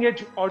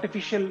cutting-edge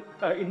artificial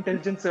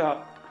intelligence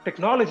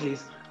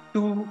technologies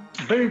to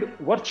build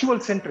virtual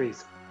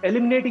sentries,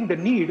 eliminating the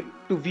need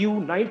to view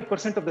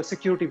 90% of the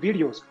security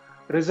videos,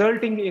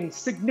 resulting in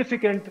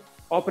significant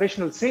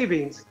operational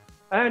savings,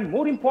 and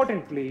more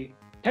importantly,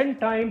 10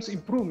 times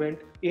improvement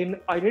in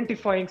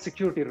identifying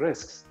security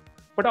risks.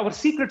 But our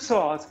secret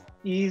sauce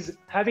is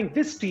having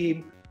this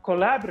team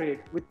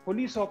collaborate with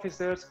police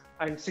officers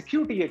and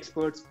security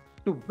experts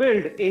to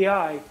build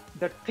AI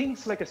that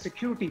thinks like a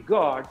security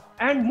guard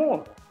and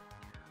more.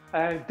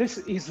 And this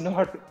is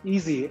not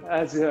easy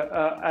as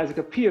it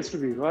appears to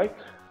be, right?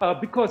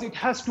 Because it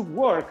has to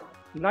work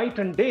night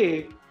and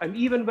day, and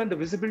even when the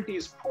visibility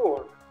is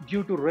poor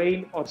due to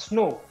rain or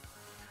snow.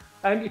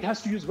 And it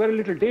has to use very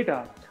little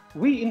data.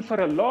 We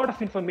infer a lot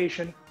of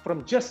information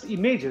from just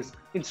images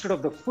instead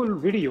of the full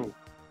video.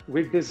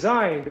 We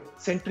designed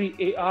Sentry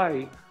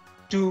AI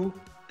to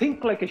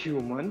think like a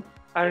human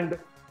and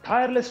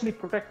tirelessly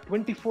protect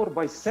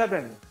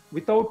 24/7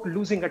 without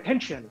losing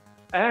attention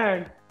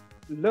and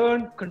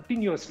learn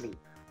continuously.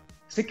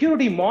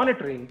 Security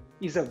monitoring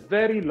is a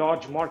very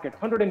large market,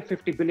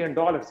 $150 billion,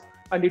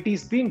 and it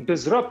is being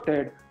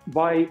disrupted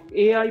by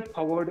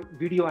AI-powered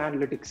video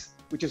analytics,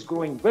 which is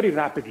growing very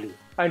rapidly.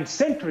 And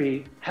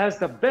Sentry has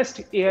the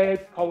best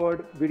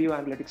AI-powered video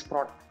analytics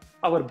product.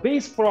 Our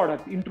base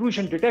product,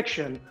 intrusion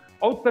detection,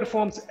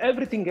 outperforms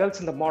everything else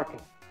in the market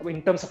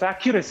in terms of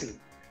accuracy.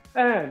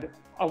 And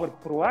our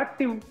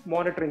proactive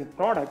monitoring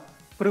product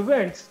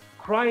prevents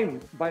crime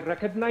by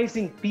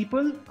recognizing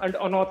people and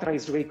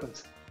unauthorized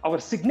vehicles. Our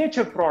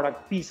signature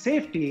product,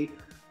 P-Safety,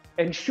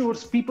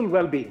 ensures people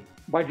well-being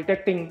by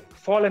detecting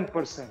fallen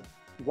person,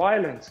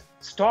 violence,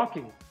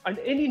 stalking, and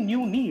any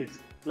new needs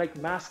like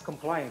mass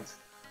compliance.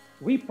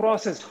 We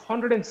processed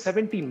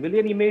 170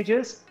 million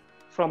images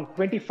from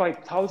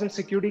 25,000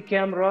 security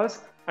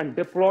cameras and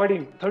deployed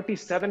in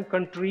 37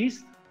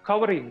 countries,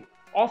 covering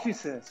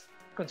offices,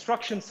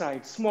 construction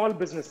sites, small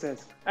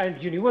businesses,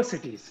 and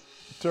universities.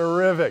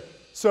 Terrific.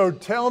 So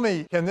tell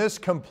me, can this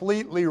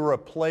completely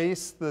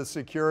replace the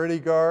security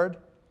guard?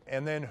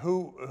 And then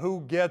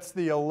who gets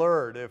the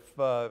alert if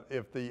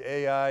the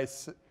AI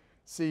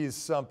sees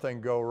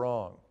something go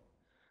wrong?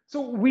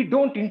 So we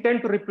don't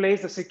intend to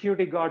replace the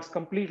security guards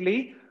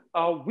completely.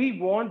 We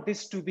want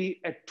this to be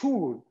a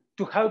tool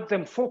to help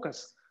them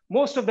focus.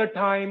 Most of the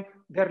time,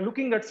 they're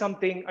looking at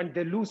something and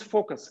they lose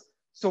focus.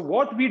 So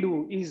what we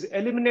do is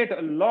eliminate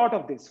a lot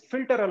of this,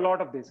 filter a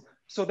lot of this,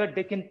 so that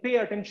they can pay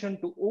attention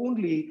to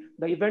only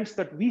the events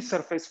that we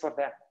surface for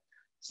them.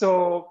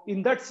 So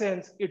in that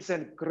sense, it's a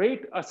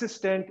great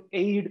assistant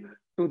aid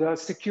to the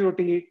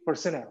security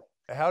personnel.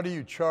 How do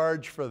you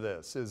charge for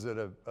this? Is it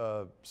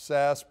a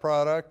SaaS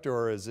product,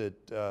 or is it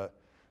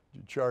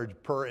you charge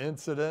per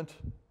incident,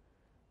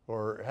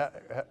 or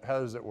how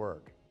does it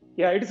work?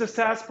 Yeah, it is a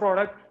SaaS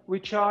product. We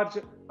charge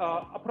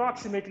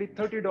approximately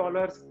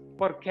 $30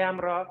 per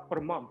camera per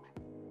month.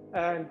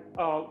 And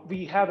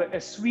we have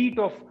a suite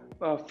of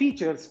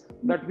features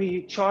that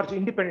we charge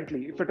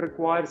independently if it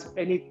requires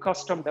any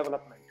custom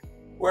development.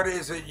 What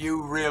is it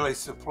you really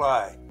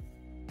supply?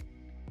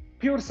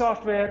 Pure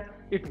software.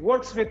 It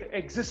works with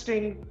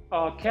existing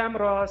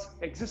cameras,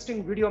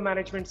 existing video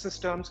management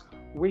systems.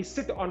 We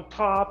sit on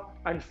top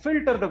and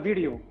filter the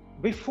video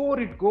before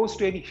it goes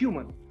to any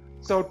human.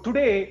 So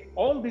today,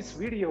 all this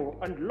video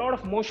and a lot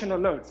of motion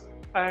alerts,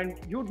 and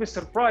you'd be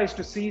surprised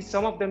to see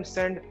some of them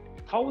send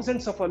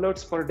thousands of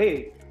alerts per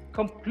day,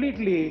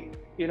 completely,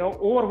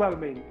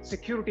 overwhelming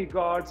security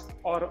guards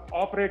or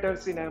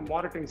operators in a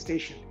monitoring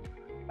station.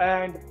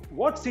 And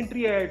what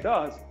Sentry AI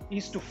does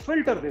is to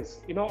filter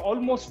this,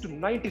 almost to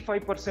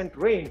 95%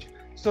 range,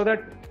 so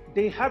that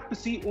they have to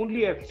see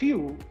only a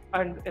few,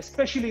 and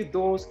especially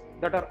those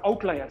that are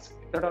outliers,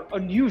 that are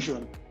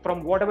unusual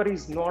from whatever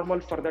is normal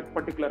for that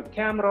particular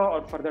camera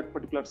or for that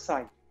particular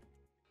site.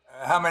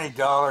 How many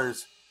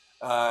dollars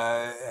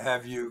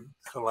have you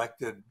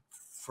collected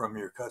from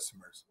your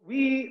customers?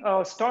 We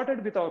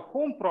started with our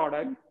home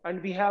product,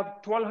 and we have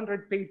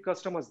 1,200 paid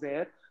customers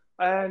there.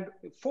 And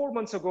 4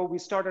 months ago, we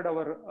started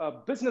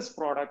our business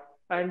product,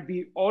 and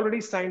we already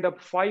signed up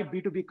 5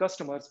 B2B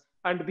customers,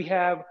 and we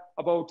have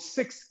about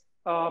 6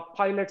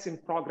 pilots in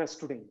progress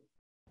today.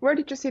 Where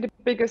did you see the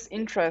biggest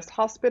interest?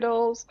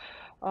 Hospitals,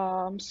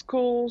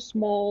 schools,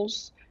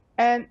 malls?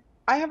 And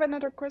I have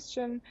another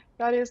question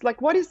that is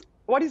like, what is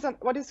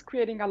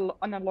creating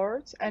an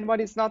alert and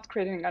what is not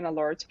creating an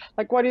alert?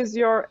 Like, what is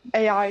your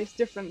AI's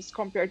difference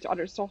compared to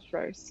other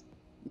softwares?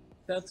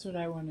 That's what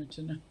I wanted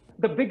to know.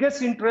 The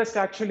biggest interest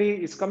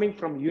actually is coming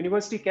from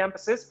university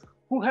campuses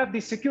who have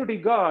these security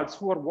guards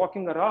who are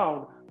walking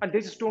around and they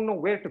just don't know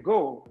where to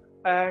go.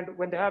 And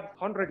when they have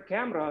 100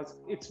 cameras,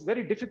 it's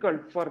very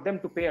difficult for them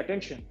to pay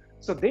attention.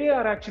 So they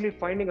are actually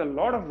finding a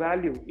lot of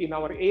value in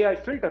our AI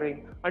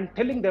filtering and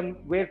telling them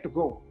where to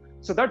go.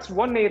 So that's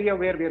one area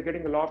where we are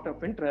getting a lot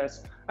of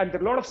interest. And there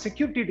are a lot of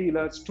security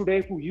dealers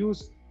today who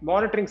use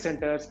monitoring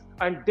centers,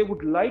 and they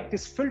would like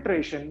this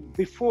filtration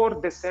before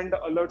they send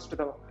alerts to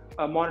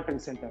the monitoring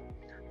center.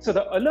 So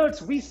the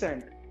alerts we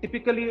send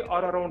typically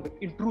are around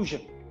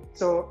intrusion.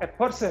 So a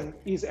person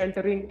is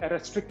entering a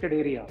restricted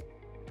area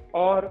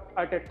or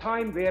at a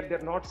time where they're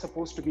not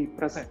supposed to be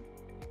present.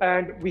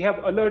 And we have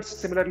alerts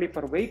similarly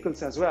for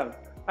vehicles as well.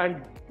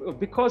 And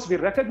because we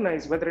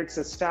recognize whether it's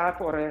a staff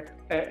or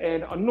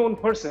an unknown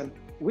person,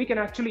 we can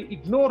actually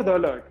ignore the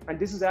alert. And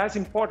this is as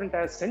important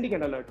as sending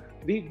an alert.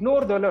 We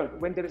ignore the alert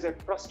when there is a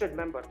trusted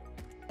member.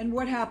 And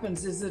what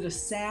happens? Is it a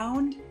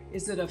sound?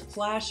 Is it a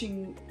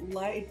flashing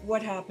light?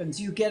 What happens?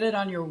 You get it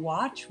on your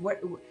watch?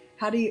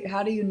 How do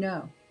you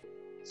know?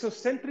 So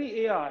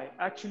Sentry AI,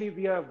 actually,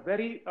 we are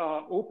very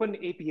open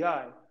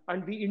API,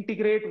 and we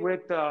integrate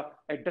with a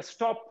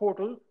desktop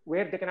portal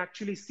where they can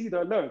actually see the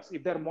alerts.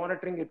 If they're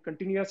monitoring it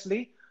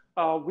continuously,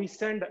 we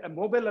send a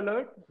mobile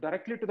alert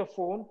directly to the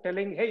phone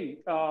telling, hey,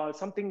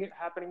 something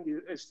happening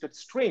is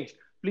strange,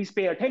 please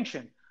pay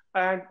attention.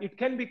 And it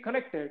can be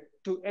connected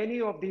to any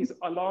of these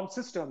alarm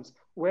systems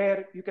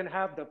where you can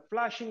have the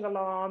flashing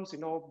alarms,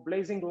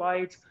 blazing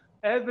lights.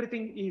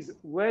 Everything is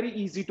very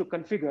easy to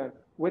configure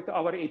with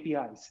our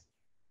APIs.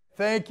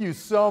 Thank you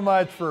so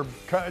much for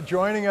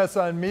joining us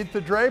on Meet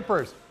the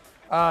Drapers.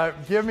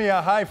 Give me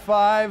a high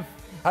five,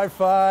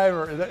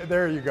 or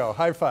there you go,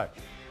 high five.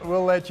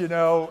 We'll let you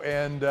know,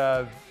 and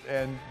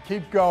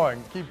keep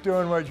going. Keep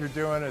doing what you're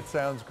doing. It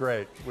sounds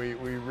great. We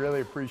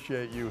really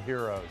appreciate you,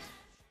 heroes.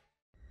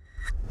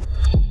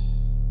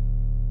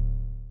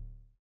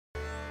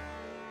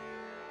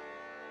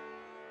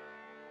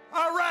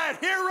 All right,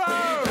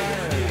 heroes!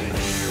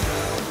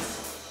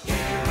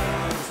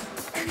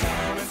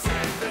 Come and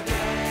save the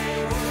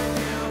day. We're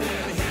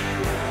building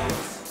heroes.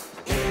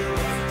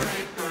 Heroes,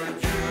 Draper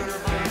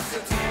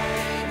University.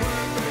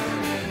 We're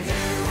building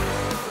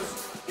heroes.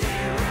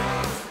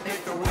 Heroes,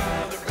 make the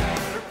world a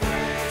better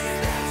place.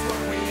 That's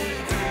what we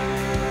do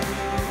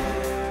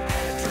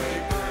at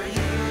Draper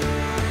U.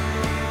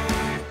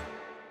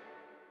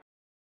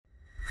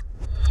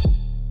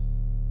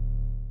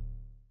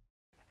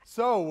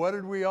 So, what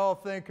did we all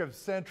think of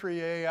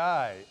Sentry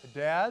AI?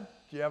 Dad,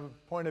 do you have a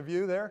point of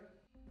view there?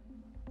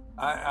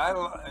 I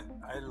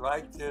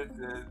liked it,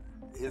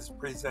 his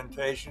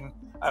presentation.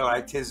 I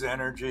liked his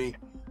energy.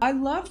 I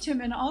loved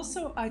him, and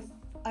also I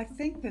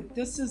think that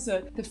this is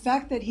the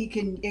fact that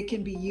it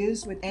can be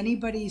used with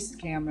anybody's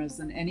cameras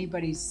and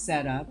anybody's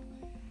setup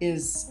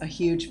is a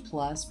huge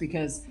plus,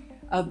 because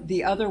of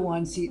the other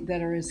ones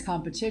that are his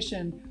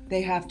competition,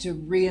 they have to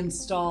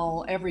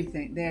reinstall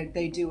everything.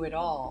 They do it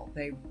all.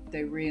 They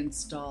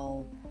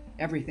reinstall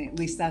everything. At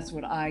least that's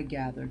what I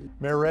gathered.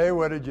 Miray,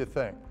 what did you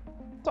think?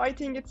 So I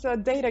think it's a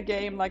data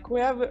game. Like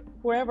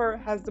whoever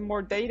has the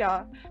more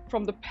data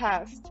from the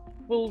past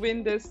will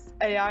win this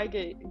AI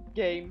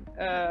game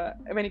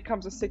when it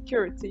comes to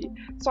security.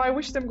 So I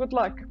wish them good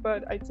luck,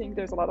 but I think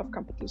there's a lot of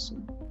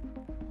competition.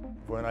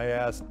 When I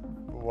asked,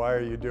 why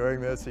are you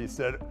doing this? He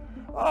said,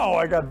 oh,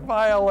 I got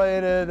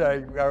violated.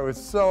 I was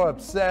so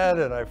upset,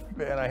 and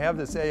I have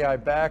this AI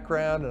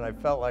background, and I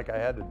felt like I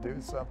had to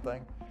do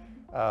something.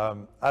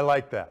 I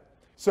like that.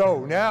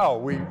 So now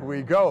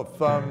we go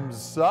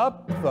thumbs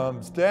up,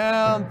 thumbs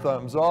down,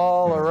 thumbs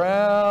all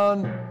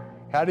around.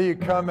 How do you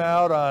come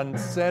out on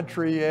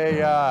Sentry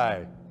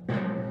AI?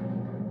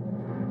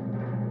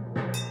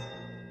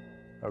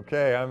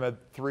 Okay, I'm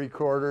at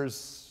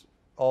 3/4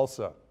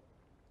 also.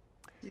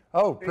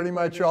 Oh, pretty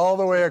much all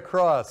the way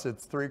across.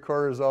 It's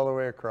 3/4 all the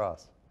way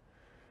across.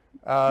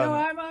 No,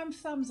 I'm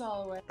thumbs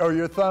all the way. Oh,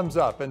 you're thumbs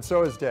up, and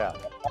so is Dad.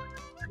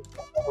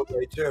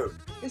 Okay, too.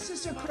 It's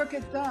just a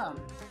crooked thumb.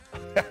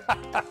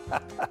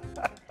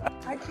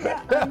 I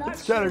can't. I'm not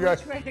It's sure kinda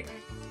which way to go.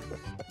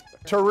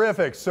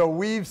 Terrific. So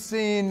we've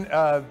seen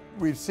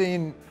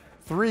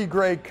 3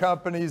 great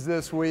companies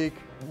this week.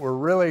 We're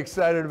really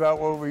excited about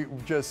what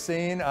we've just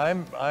seen.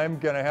 I'm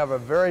going to have a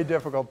very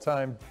difficult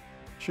time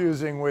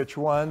choosing which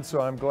one,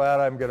 so I'm glad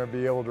I'm going to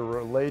be able to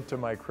relate to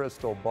my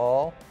crystal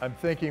ball. I'm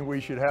thinking we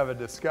should have a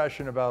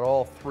discussion about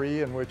all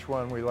 3 and which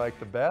one we like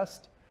the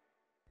best.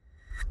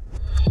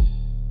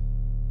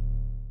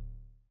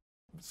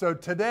 So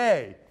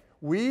today,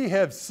 we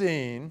have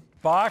seen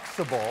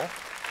Boxabl,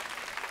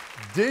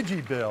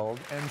 DigiBuild,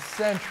 and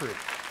Sentry.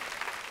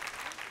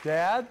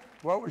 Dad,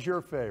 what was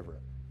your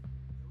favorite?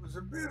 It was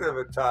a bit of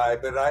a tie,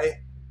 but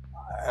I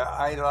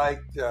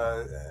liked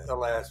the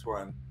last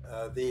one,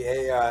 the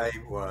AI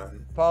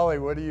one. Polly,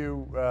 what do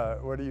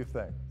you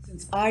think?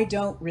 Since I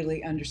don't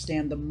really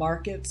understand the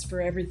markets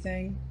for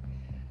everything,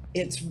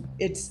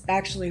 it's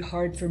actually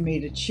hard for me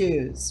to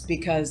choose,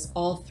 because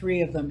all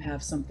 3 of them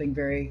have something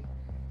very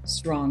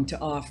strong to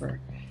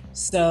offer.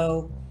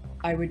 So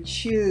I would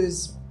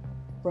choose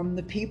from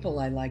the people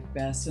I like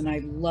best, and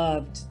I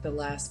loved the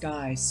last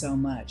guy so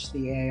much,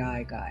 the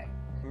AI guy.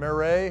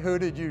 Miray, who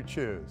did you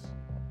choose?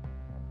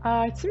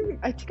 I think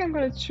I'm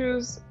going to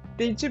choose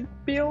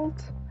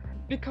DigiBuild,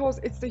 because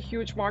it's a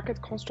huge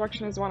market.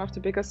 Construction is one of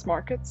the biggest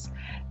markets,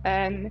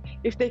 and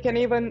if they can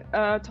even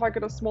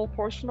target a small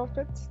portion of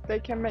it, they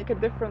can make a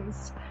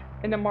difference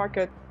in the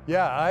market.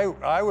 Yeah,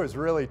 I was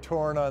really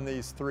torn on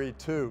these 3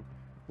 too.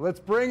 Let's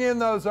bring in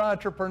those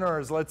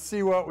entrepreneurs. Let's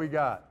see what we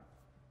got.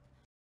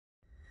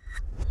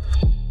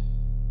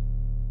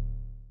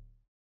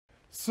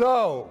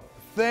 So,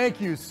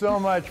 thank you so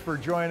much for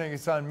joining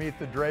us on Meet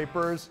the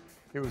Drapers.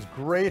 It was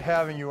great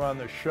having you on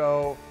the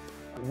show.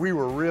 We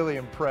were really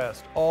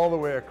impressed all the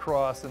way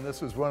across, and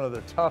this was one of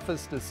the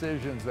toughest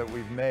decisions that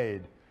we've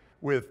made.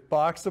 With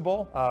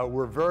Boxabl,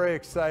 we're very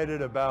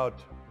excited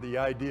about the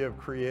idea of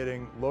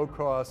creating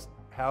low-cost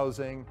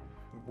housing.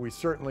 We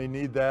certainly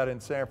need that in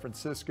San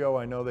Francisco.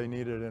 I know they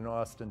need it in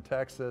Austin,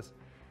 Texas.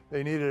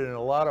 They need it in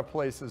a lot of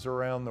places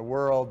around the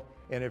world.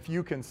 And if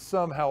you can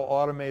somehow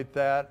automate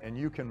that, and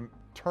you can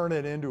turn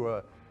it into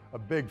a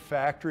big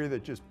factory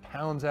that just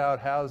pounds out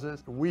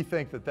houses. We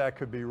think that that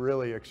could be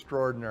really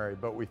extraordinary,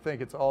 but we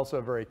think it's also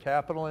very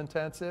capital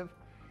intensive,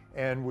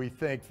 and we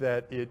think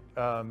that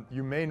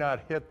you may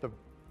not hit the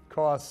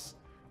cost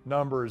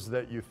numbers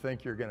that you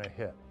think you're going to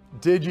hit.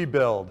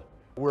 DigiBuild.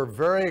 We're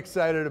very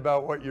excited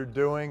about what you're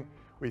doing.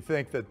 We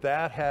think that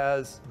that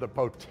has the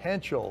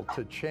potential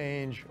to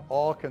change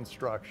all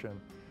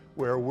construction,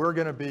 where we're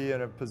going to be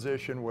in a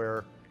position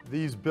where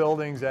these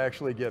buildings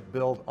actually get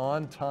built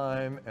on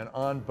time and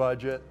on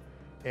budget,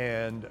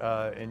 and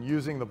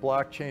using the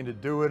blockchain to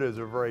do it is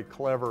a very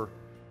clever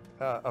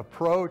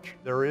approach.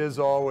 There is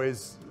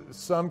always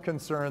some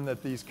concern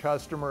that these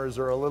customers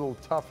are a little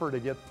tougher to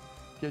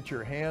get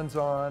your hands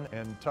on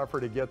and tougher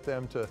to get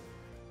them to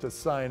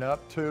sign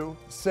up to.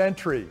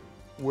 Sentry,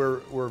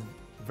 we're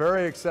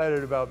very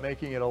excited about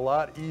making it a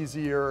lot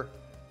easier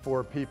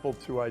for people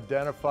to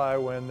identify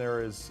when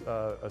there is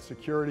a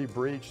security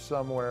breach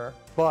somewhere.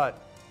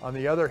 But on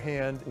the other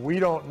hand, we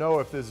don't know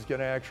if this is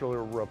going to actually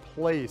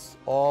replace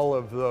all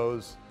of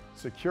those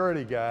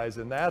security guys,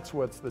 and that's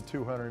what's the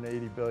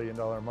 $280 billion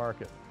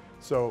market.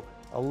 So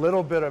a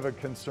little bit of a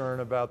concern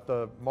about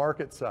the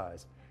market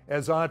size.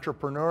 As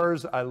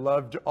entrepreneurs, I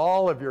loved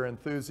all of your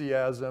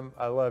enthusiasm.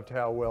 I loved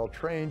how well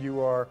trained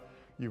you are.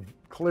 You've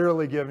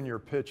clearly given your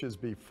pitches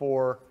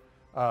before.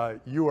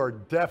 You are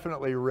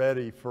definitely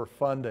ready for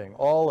funding,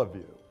 all of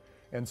you.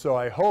 And so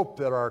I hope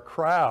that our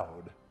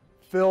crowd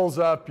fills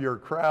up your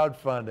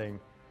crowdfunding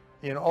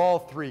in all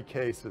three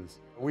cases.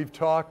 We've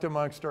talked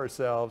amongst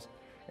ourselves,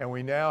 and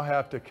we now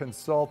have to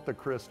consult the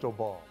crystal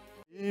ball.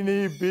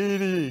 Eeny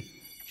beeny,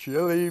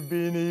 chili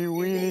beanie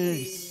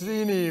weenie,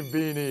 seeny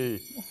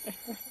beanie.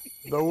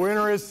 The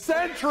winner is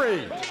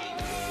Sentry!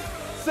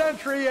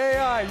 Sentry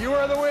AI, you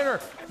are the winner.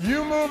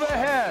 You move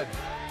ahead.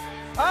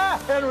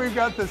 And we've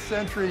got the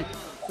Sentry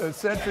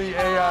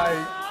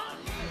AI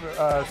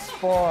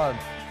spawn.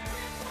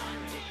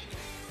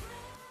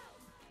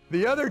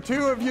 The other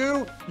two of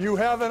you, you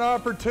have an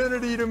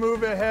opportunity to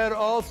move ahead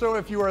also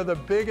if you are the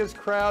biggest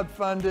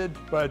crowd-funded,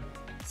 but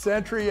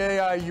Sentry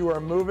AI, you are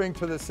moving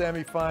to the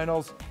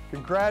semifinals.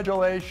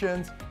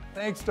 Congratulations.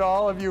 Thanks to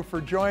all of you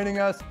for joining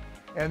us,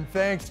 and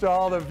thanks to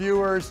all the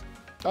viewers.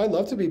 I'd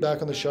love to be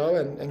back on the show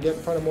and get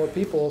in front of more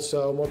people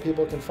so more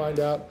people can find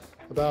out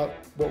about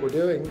what we're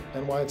doing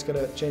and why it's going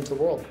to change the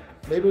world.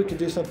 Maybe we could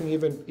do something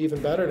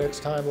even better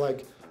next time,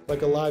 like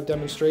a live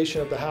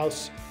demonstration of the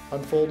house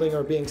unfolding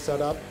or being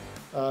set up,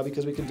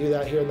 because we can do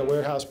that here in the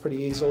warehouse pretty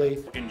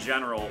easily. In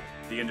general,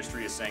 the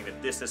industry is saying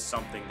that this is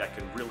something that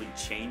can really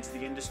change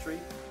the industry.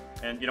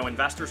 And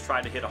investors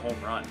try to hit a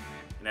home run.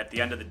 And at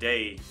the end of the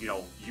day,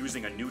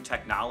 using a new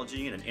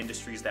technology in an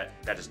industry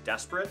that is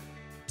desperate,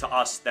 to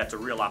us, that's a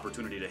real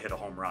opportunity to hit a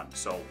home run.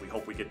 So we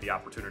hope we get the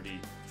opportunity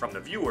from the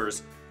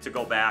viewers to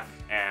go back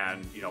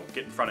and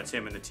get in front of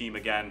Tim and the team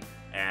again.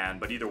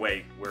 But either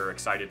way, we're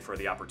excited for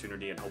the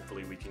opportunity, and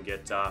hopefully we can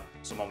get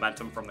some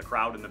momentum from the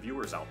crowd and the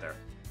viewers out there.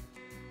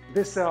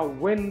 This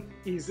win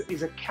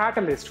is a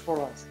catalyst for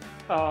us,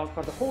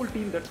 for the whole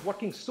team that's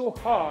working so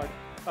hard.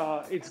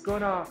 It's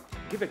gonna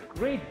give a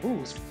great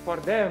boost for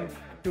them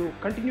to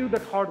continue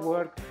that hard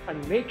work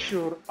and make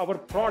sure our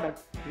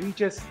product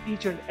reaches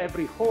each and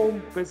every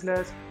home,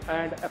 business,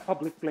 and a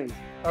public place.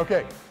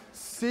 Okay,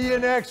 see you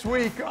next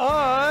week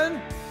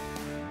on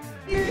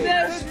Meet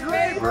the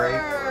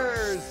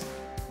Drapers!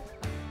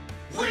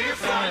 We're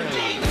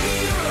funding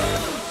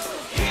heroes,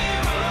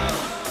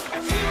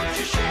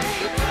 future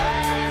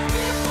shapers.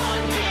 We're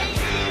funding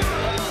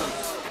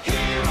heroes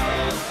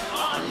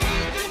on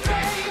Meet the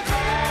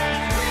Drapers.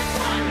 We're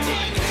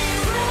funding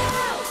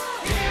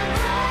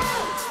heroes,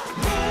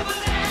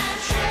 moving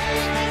and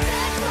shaking.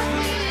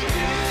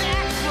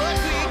 That's what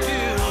we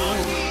do. On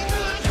Meet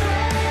the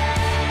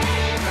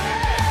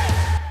Drapers.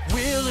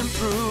 We'll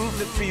improve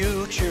the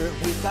future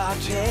with our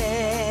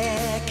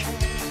tech.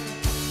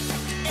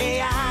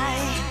 AI,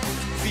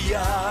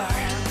 VR,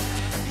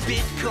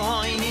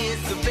 Bitcoin is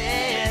the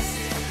best.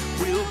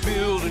 We'll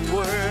build and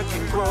work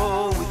and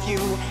grow with you,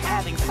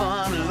 having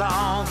fun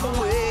along the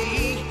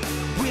way.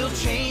 We'll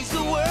change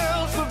the world.